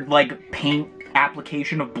awkward, like, paint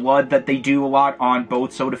application of blood that they do a lot on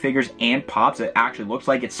both soda figures and pops. It actually looks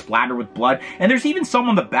like it's splattered with blood, and there's even some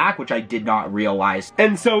on the back, which I did not realize.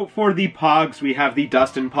 And so for the Pogs, we have the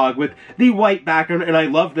Dustin Pog with the white background, and I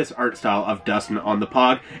love this art style of Dustin on the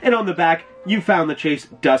Pog. And on the back, you found the chase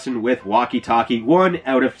Dustin with walkie-talkie, 1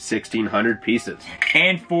 out of 1,600 pieces.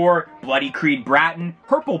 And for Bloody Creed Bratton,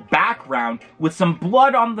 purple background with some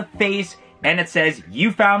blood on the face, and it says,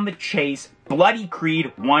 "You found the chase, Bloody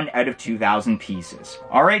Creed, 1 out of 2,000 pieces."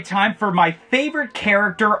 All right, time for my favorite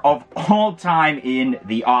character of all time in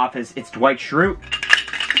The Office. It's Dwight Schrute.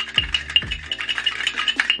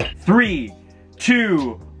 3,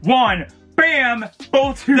 2, 1, bam!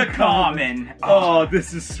 Both to the common. Oh,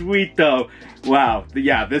 this is sweet though. Wow,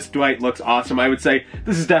 yeah, this Dwight looks awesome. I would say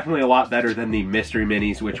this is definitely a lot better than the mystery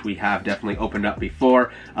minis, which we have definitely opened up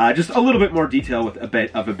before. Just a little bit more detail with a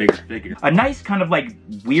bit of a bigger figure. A nice kind of like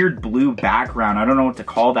weird blue background. I don't know what to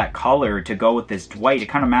call that color to go with this Dwight. It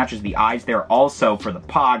kind of matches the eyes there also for the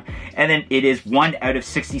Pog. And then it is 1 out of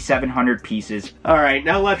 6,700 pieces. All right,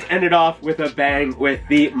 now let's end it off with a bang with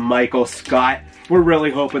the Michael Scott. We're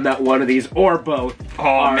really hoping that one of these or both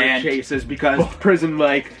are chases, because Prison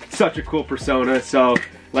Mike, such a cool persona, so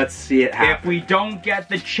let's see it happen. If we don't get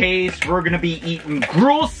the chase, we're gonna be eating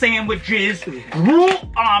gruel sandwiches,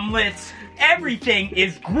 gruel omelets. Everything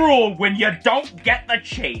is gruel when you don't get the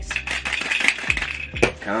chase.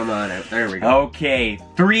 Come on out, there we go. Okay,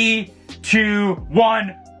 3, 2,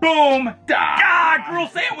 1. Boom! Gruel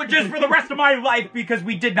sandwiches for the rest of my life because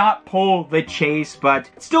we did not pull the chase, but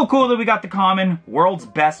it's still cool that we got the common world's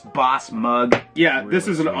best boss mug. Yeah, this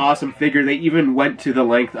is an awesome figure. They even went to the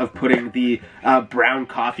length of putting the brown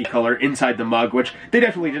coffee color inside the mug, which they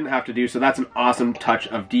definitely didn't have to do, so that's an awesome touch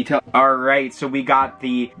of detail. Alright, so we got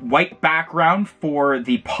the white background for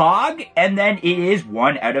the Pog, and then it is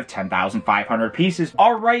 1 out of 10,500 pieces.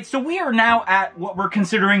 Alright, so we are now at what we're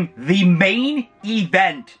considering the main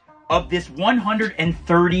event of this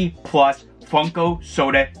 130 plus Funko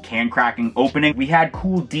Soda can cracking opening. We had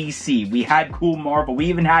cool DC, we had cool Marvel, we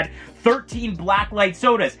even had 13 Blacklight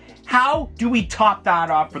sodas. How do we top that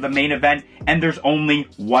off for the main event? And there's only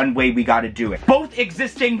one way we gotta do it. Both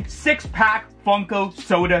existing 6-pack Funko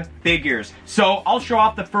Soda figures. So I'll show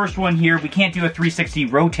off the first one here. We can't do a 360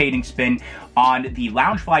 rotating spin on the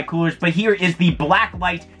Loungefly coolers, but here is the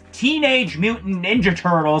Blacklight Teenage Mutant Ninja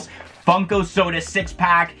Turtles Funko Soda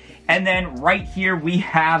 6-pack. And then right here we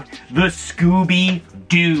have the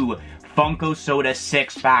Scooby-Doo Funko Soda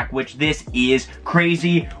 6-pack, which this is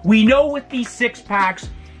crazy. We know with these 6-packs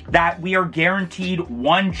that we are guaranteed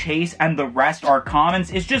one chase and the rest are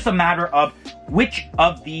commons. It's just a matter of which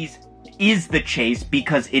of these is the chase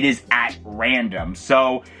because it is at random.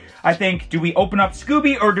 So I think, do we open up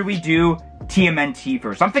Scooby or do we do TMNT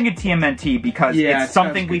first? I'm thinking TMNT because it's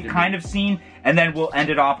something we've kind of seen, and then we'll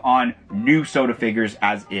end it off on new soda figures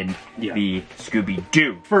as in the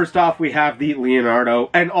Scooby-Doo. First off, we have the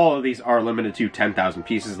Leonardo, and all of these are limited to 10,000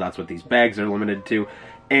 pieces. That's what these bags are limited to.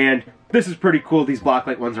 And this is pretty cool. These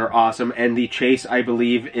Blacklight ones are awesome. And the chase, I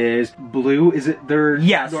believe, is blue. Is it their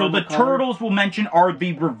so the color? Turtles we'll mention are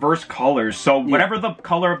the reverse colors. So whatever the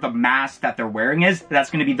color of the mask that they're wearing is, that's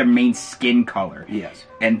going to be their main skin color. Yes.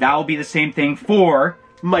 And that'll be the same thing for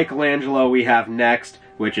Michelangelo we have next,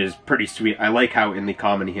 which is pretty sweet. I like how in the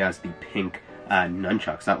common he has the pink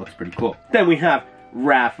nunchucks. That looks pretty cool. Then we have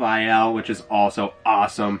Raphael, which is also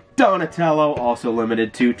awesome. Donatello, also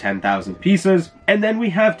limited to 10,000 pieces. And then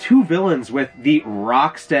we have two villains with the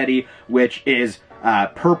Rocksteady, which is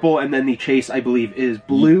purple, and then the chase, I believe, is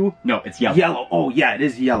blue. No, it's yellow. Yellow. Oh, yeah, it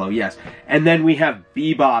is yellow, yes. And then we have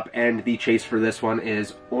Bebop, and the chase for this one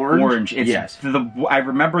is orange. Orange. It's I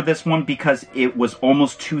remember this one because it was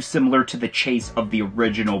almost too similar to the chase of the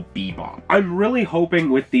original Bebop. I'm really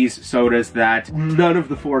hoping with these sodas that none of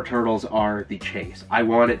the 4 turtles are the chase. I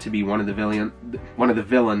want it to be one of the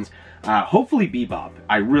villains. Hopefully Bebop.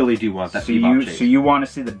 I really do want that Bebop chase. So you want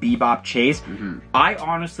to see the Bebop chase? Mm-hmm. I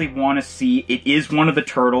honestly want to see, it is one of the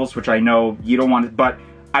turtles, which I know you don't want to, but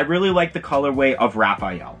I really like the colorway of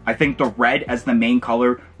Raphael. I think the red as the main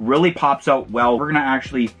color really pops out well. We're going to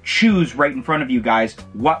actually choose right in front of you guys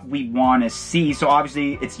what we want to see. So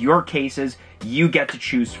obviously it's your cases. You get to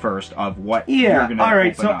choose first of what you're going to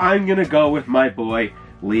Alright, so I'm going to go with my boy,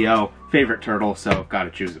 Leo. Favorite turtle, so gotta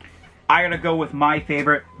choose it. I gotta go with my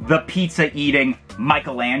favorite, the pizza-eating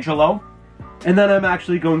Michelangelo. And then I'm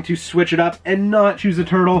actually going to switch it up and not choose a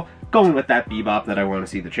turtle, going with that Bebop that I want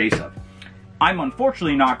to see the chase of. I'm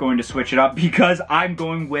unfortunately not going to switch it up because I'm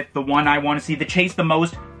going with the one I want to see the chase the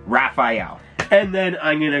most, Raphael. And then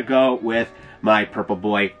I'm going to go with my purple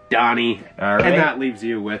boy, Donnie. All right. And that leaves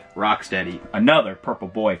you with Rocksteady. Another purple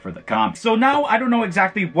boy for the comic. So now I don't know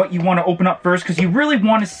exactly what you want to open up first because you really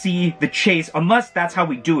want to see the chase, unless that's how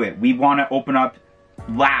we do it. We want to open up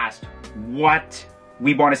last what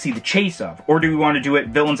we want to see the chase of. Or do we want to do it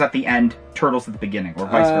villains at the end, turtles at the beginning, or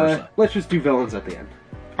vice versa? Let's just do villains at the end.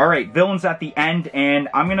 Alright, villains at the end, and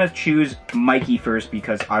I'm gonna choose Mikey first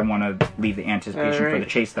because I want to leave the anticipation for the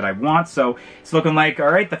chase that I want. So it's looking like,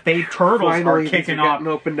 alright, the Fade Turtles are kicking off.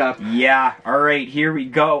 Opened up. Yeah, alright, here we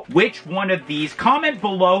go. Which one of these? Comment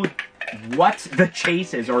below what the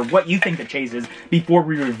chase is, or what you think the chase is, before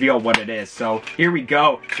we reveal what it is. So here we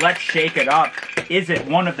go. Let's shake it up. Is it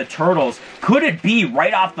one of the turtles? Could it be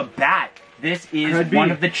right off the bat? This is one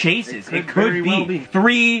of the chases. It could be.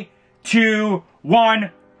 3, 2,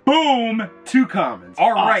 1. Boom! 2 commons.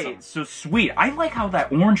 Alright, Awesome. so sweet. I like how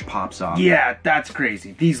that orange pops up. Yeah, that's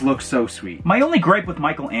crazy. These look so sweet. My only gripe with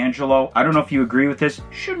Michelangelo, I don't know if you agree with this,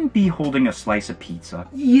 shouldn't be holding a slice of pizza.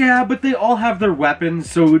 Yeah, but they all have their weapons,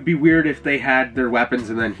 so it would be weird if they had their weapons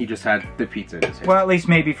and then he just had the pizza in his hand. Well, at least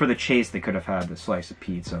maybe for the chase they could have had the slice of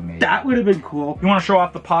pizza, maybe. That would have been cool. You want to show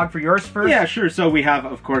off the Pog for yours first? Yeah, sure. So we have,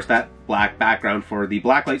 of course, that black background for the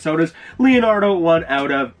Blacklight sodas. Leonardo, 1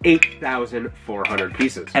 out of 8,400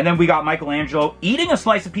 pieces. And then we got Michelangelo eating a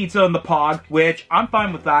slice of pizza in the Pog, which I'm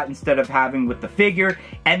fine with that instead of having with the figure.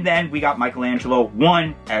 And then we got Michelangelo,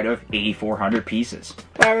 1 out of 8,400 pieces.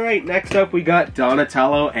 Alright, next up we got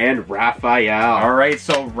Donatello and Raphael. Alright,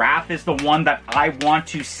 so Raph is the one that I want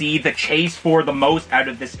to see the chase for the most out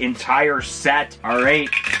of this entire set. Alright,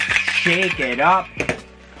 shake it up.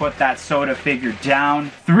 Put that soda figure down.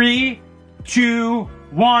 3, 2,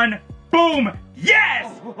 1, boom!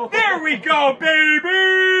 Yes! There we go,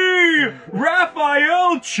 baby!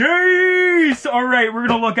 Raphael chase! Alright, we're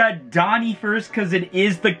gonna look at Donnie first because it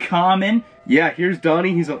is the common. Yeah, here's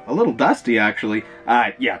Donnie. He's a little dusty, actually.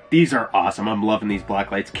 Yeah, these are awesome. I'm loving these black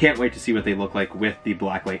lights. Can't wait to see what they look like with the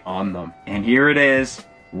black light on them. And here it is.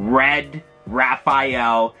 Red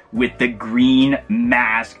Raphael with the green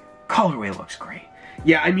mask. Colorway looks great.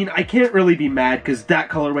 Yeah, I mean, I can't really be mad because that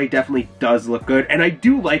colorway definitely does look good. And I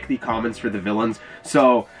do like the commons for the villains,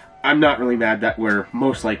 so I'm not really mad that we're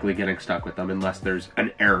most likely getting stuck with them unless there's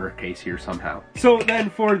an error case here somehow. So then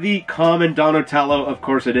for the common Donatello, of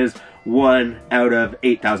course it is 1 out of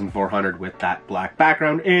 8,400 with that black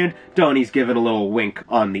background, and Donnie's given a little wink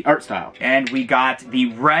on the art style. And we got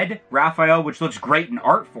the red Raphael, which looks great in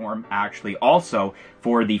art form, actually, also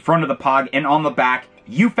for the front of the Pog, and on the back,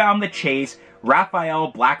 you found the chase.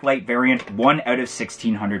 Raphael Blacklight variant, 1 out of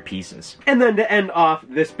 1,600 pieces. And then to end off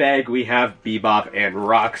this bag, we have Bebop and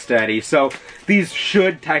Rocksteady. So these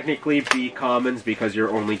should technically be commons because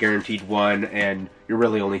you're only guaranteed 1 and you're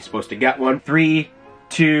really only supposed to get 1. 3,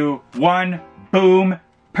 2, 1, boom,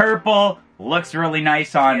 purple. Looks really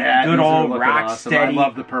nice on good old Rocksteady. Awesome. I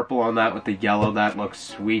love the purple on that with the yellow. That looks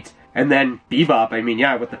sweet. And then Bebop, I mean,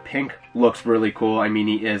 yeah, with the pink, looks really cool. I mean,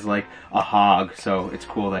 he is like a hog, so it's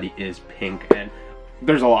cool that he is pink. And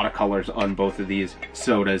there's a lot of colors on both of these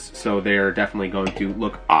sodas, so they're definitely going to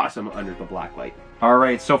look awesome under the black light.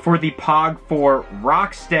 Alright, so for the Pog for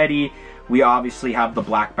Rocksteady, we obviously have the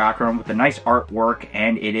black background with the nice artwork,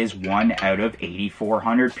 and it is 1 out of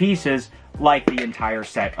 8,400 pieces, like the entire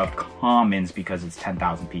set of commons because it's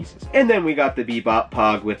 10,000 pieces. And then we got the Bebop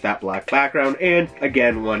Pog with that black background, and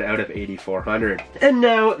again, 1 out of 8,400. And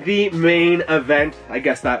now the main event. I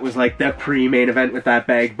guess that was like the pre-main event with that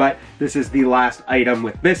bag, but this is the last item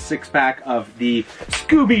with this 6-pack of the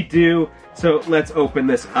Scooby-Doo. So let's open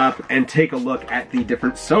this up and take a look at the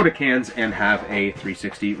different soda cans and have a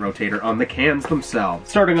 360 rotator on the cans themselves.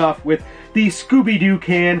 Starting off with the Scooby-Doo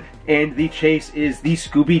can, and the chase is the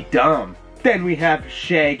Scooby-Dum. Then we have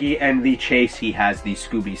Shaggy, and the chase, he has the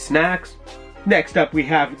Scooby Snacks. Next up we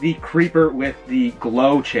have the Creeper with the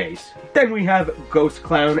Glow chase. Then we have Ghost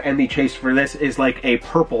Clown, and the chase for this is like a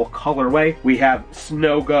purple colorway. We have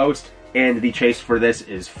Snow Ghost, and the chase for this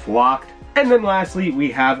is Flocked. And then lastly, we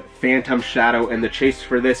have Phantom Shadow, and the chase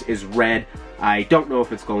for this is red. I don't know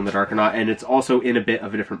if it's glow in the dark or not, and it's also in a bit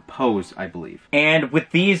of a different pose, I believe. And with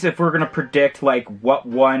these, if we're gonna predict like what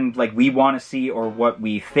one like we want to see or what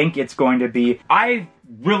we think it's going to be, I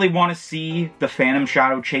really want to see the Phantom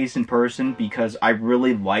Shadow chase in person because I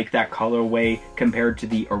really like that colorway compared to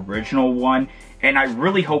the original one, and I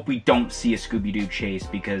really hope we don't see a Scooby-Doo chase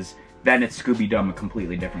because then it's Scooby-Dum, a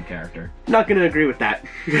completely different character. Not gonna agree with that.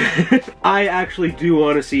 I actually do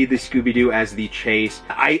want to see the Scooby-Doo as the Chase.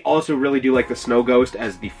 I also really do like the Snow Ghost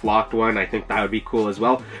as the flocked one. I think that would be cool as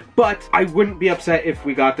well. But I wouldn't be upset if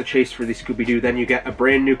we got the Chase for the Scooby-Doo. Then you get a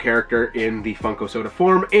brand new character in the Funko Soda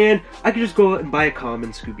form, and I could just go out and buy a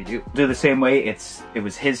common Scooby-Doo. Do the same way, it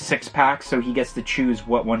was his 6-pack, so he gets to choose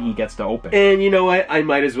what one he gets to open. And you know what? I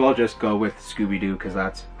might as well just go with Scooby-Doo, because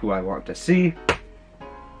that's who I want to see.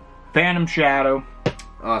 Phantom Shadow.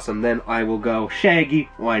 Awesome, then I will go Shaggy,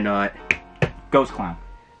 why not? Ghost Clown.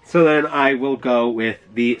 So then I will go with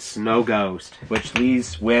the Snow Ghost. Which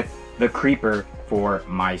leaves with the Creeper for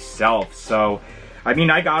myself. So, I mean,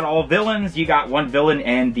 I got all villains. You got one villain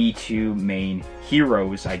and the 2 main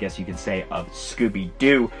heroes, I guess you could say, of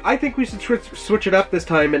Scooby-Doo. I think we should switch it up this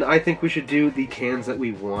time, and I think we should do the cans that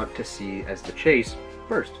we want to see as the Chase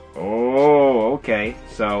first. Oh, okay.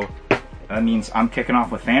 So, that means I'm kicking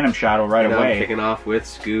off with Phantom Shadow right away. I'm kicking off with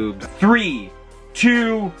Scoobs. 3,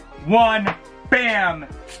 2, 1, bam!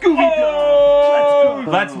 Scooby-Doo! Oh! Let's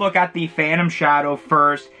go! Let's look at the Phantom Shadow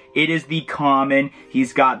first. It is the common.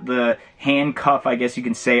 He's got the handcuff, I guess you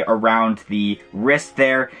can say, around the wrist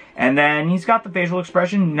there. And then he's got the facial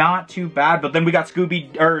expression, not too bad. But then we got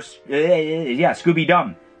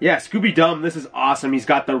Scooby-Dum. Yeah, Scooby-Dum, this is awesome. He's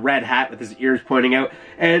got the red hat with his ears pointing out,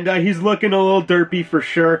 and he's looking a little derpy for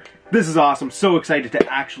sure. This is awesome. So excited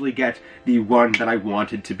to actually get the one that I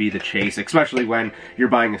wanted to be the Chase, especially when you're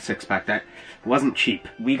buying a 6-pack that wasn't cheap.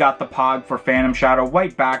 We got the Pog for Phantom Shadow,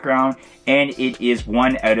 white background, and it is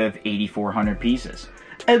 1 out of 8,400 pieces.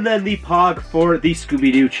 And then the Pog for the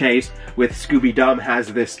Scooby-Doo Chase with Scooby-Dum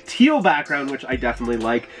has this teal background, which I definitely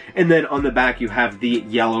like. And then on the back you have the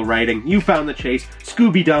yellow writing. You found the Chase,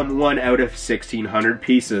 Scooby-Dum, 1 out of 1,600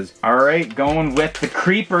 pieces. Alright, going with the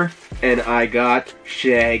Creeper. And I got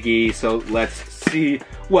Shaggy, so let's see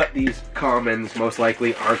what these commons most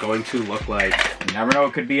likely are going to look like. You never know,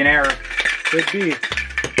 it could be an error. Could be.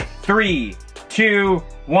 3, 2,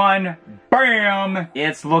 1, bam!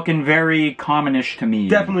 It's looking very commonish to me.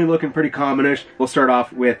 Definitely looking pretty commonish. We'll start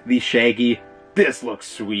off with the Shaggy. This looks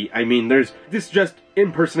sweet. I mean, this just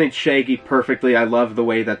impersonates Shaggy perfectly. I love the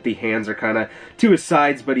way that the hands are kind of to his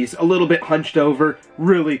sides, but he's a little bit hunched over.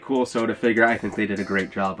 Really cool soda figure. I think they did a great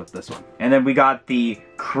job with this one. And then we got the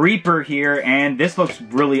Creeper here, and this looks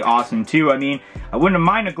really awesome too. I mean, I wouldn't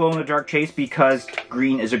mind a glow-in-the-dark Chase because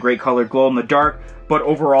green is a great color glow-in-the-dark, but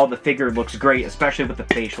overall the figure looks great, especially with the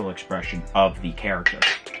facial expression of the character.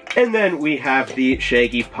 And then we have the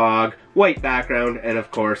Shaggy Pog, white background, and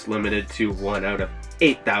of course limited to 1 out of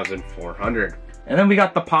 8,400. And then we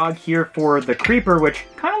got the Pog here for the Creeper, which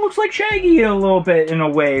kind of looks like Shaggy a little bit in a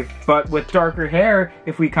way, but with darker hair,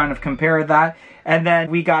 if we kind of compare that. And then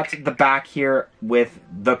we got the back here with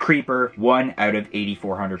the Creeper, 1 out of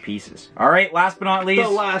 8,400 pieces. Alright, last but not least, the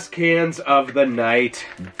last cans of the night.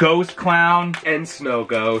 Ghost Clown and Snow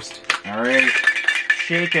Ghost. Alright,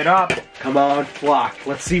 shake it up. Come on, flock.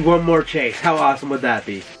 Let's see one more Chase. How awesome would that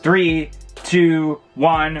be? 3, 2,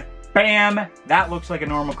 1, bam! That looks like a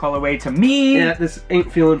normal colorway to me. Yeah, this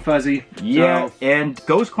ain't feeling fuzzy. Yeah, so. and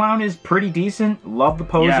Ghost Clown is pretty decent. Love the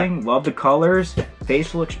posing, love the colors,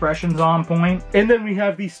 facial expressions on point. And then we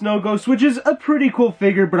have the Snow Ghost, which is a pretty cool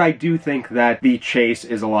figure, but I do think that the Chase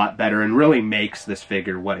is a lot better and really makes this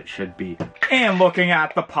figure what it should be. And looking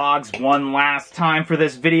at the Pogs one last time for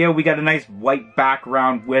this video, we got a nice white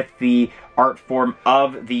background with the art form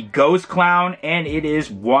of the Ghost Clown, and it is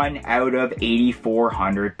 1 out of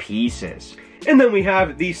 8,400 pieces. And then we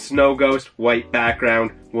have the Snow Ghost, white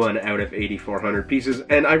background, 1 out of 8,400 pieces.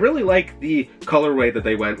 And I really like the colorway that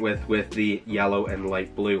they went with the yellow and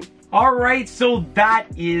light blue. Alright, so that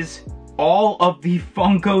is all of the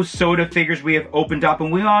Funko Soda figures we have opened up,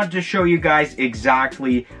 and we wanted to show you guys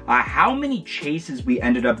exactly how many chases we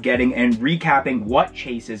ended up getting and recapping what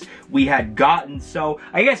chases we had gotten. So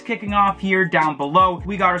I guess kicking off here down below,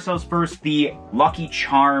 we got ourselves first the Lucky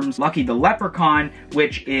Charms, Lucky the Leprechaun,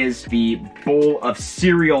 which is the bowl of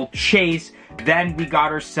cereal chase. Then we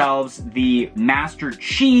got ourselves the Master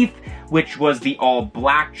Chief, which was the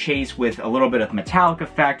all-black chase with a little bit of metallic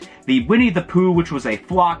effect. The Winnie the Pooh, which was a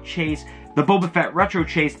flock chase. The Boba Fett Retro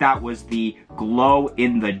Chase, that was the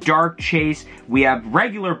glow-in-the-dark chase. We have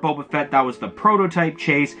regular Boba Fett, that was the prototype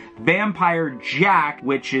chase. Vampire Jack,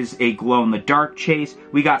 which is a glow-in-the-dark chase.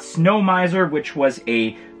 We got Snow Miser, which was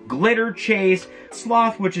a glitter chase.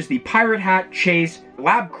 Sloth, which is the pirate hat chase.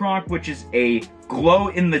 Lab Kronk, which is a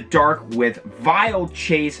glow-in-the-dark with vial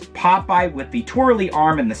chase. Popeye with the twirly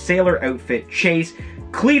arm and the sailor outfit chase.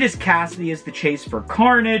 Cletus Cassidy is the chase for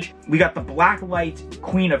Carnage. We got the Blacklight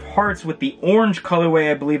Queen of Hearts with the orange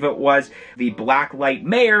colorway, I believe it was. The Blacklight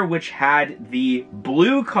Mayor, which had the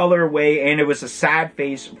blue colorway, and it was a sad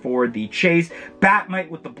face for the chase. Batmite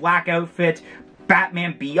with the black outfit.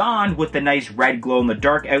 Batman Beyond with the nice red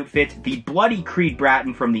glow-in-the-dark outfit, the Bloody Creed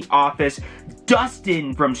Bratton from The Office,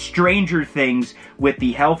 Dustin from Stranger Things with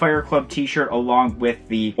the Hellfire Club t-shirt along with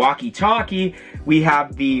the walkie-talkie. We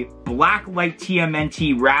have the Blacklight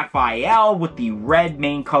TMNT Raphael with the red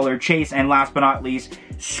main color chase, and last but not least,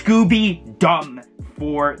 Scooby Dum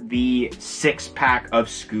for the 6-pack of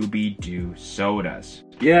Scooby-Doo sodas.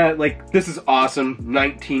 Yeah, like, this is awesome.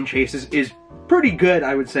 19 chases is pretty good,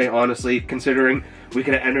 I would say, honestly, considering we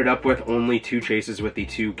could have ended up with only 2 chases with the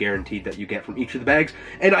 2 guaranteed that you get from each of the bags.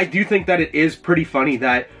 And I do think that it is pretty funny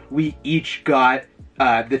that we each got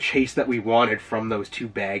the chase that we wanted from those 2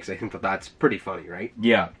 bags. I think that that's pretty funny, right?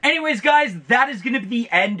 Yeah. Anyways, guys, that is going to be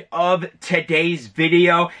the end of today's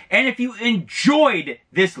video. And if you enjoyed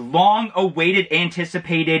this long-awaited,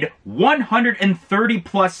 anticipated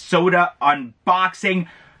 130-plus soda unboxing,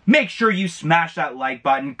 make sure you smash that like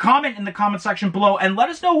button, comment in the comment section below, and let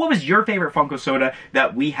us know what was your favorite Funko soda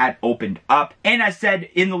that we had opened up. And as said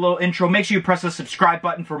in the little intro, make sure you press the subscribe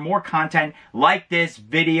button for more content like this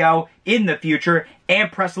video in the future,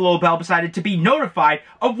 and press the little bell beside it to be notified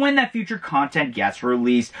of when that future content gets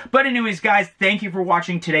released. But anyways, guys, thank you for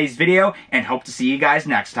watching today's video, and hope to see you guys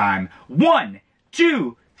next time. 1,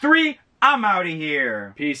 2, 3, I'm out of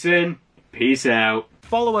here. Peace in, peace out.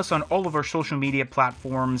 Follow us on all of our social media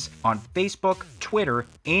platforms on Facebook, Twitter,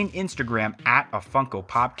 and Instagram at A Funko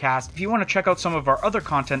Popcast. If you want to check out some of our other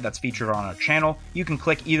content that's featured on our channel, you can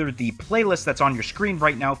click either the playlist that's on your screen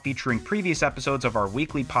right now featuring previous episodes of our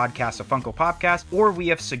weekly podcast, A Funko Popcast, or we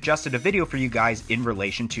have suggested a video for you guys in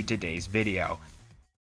relation to today's video.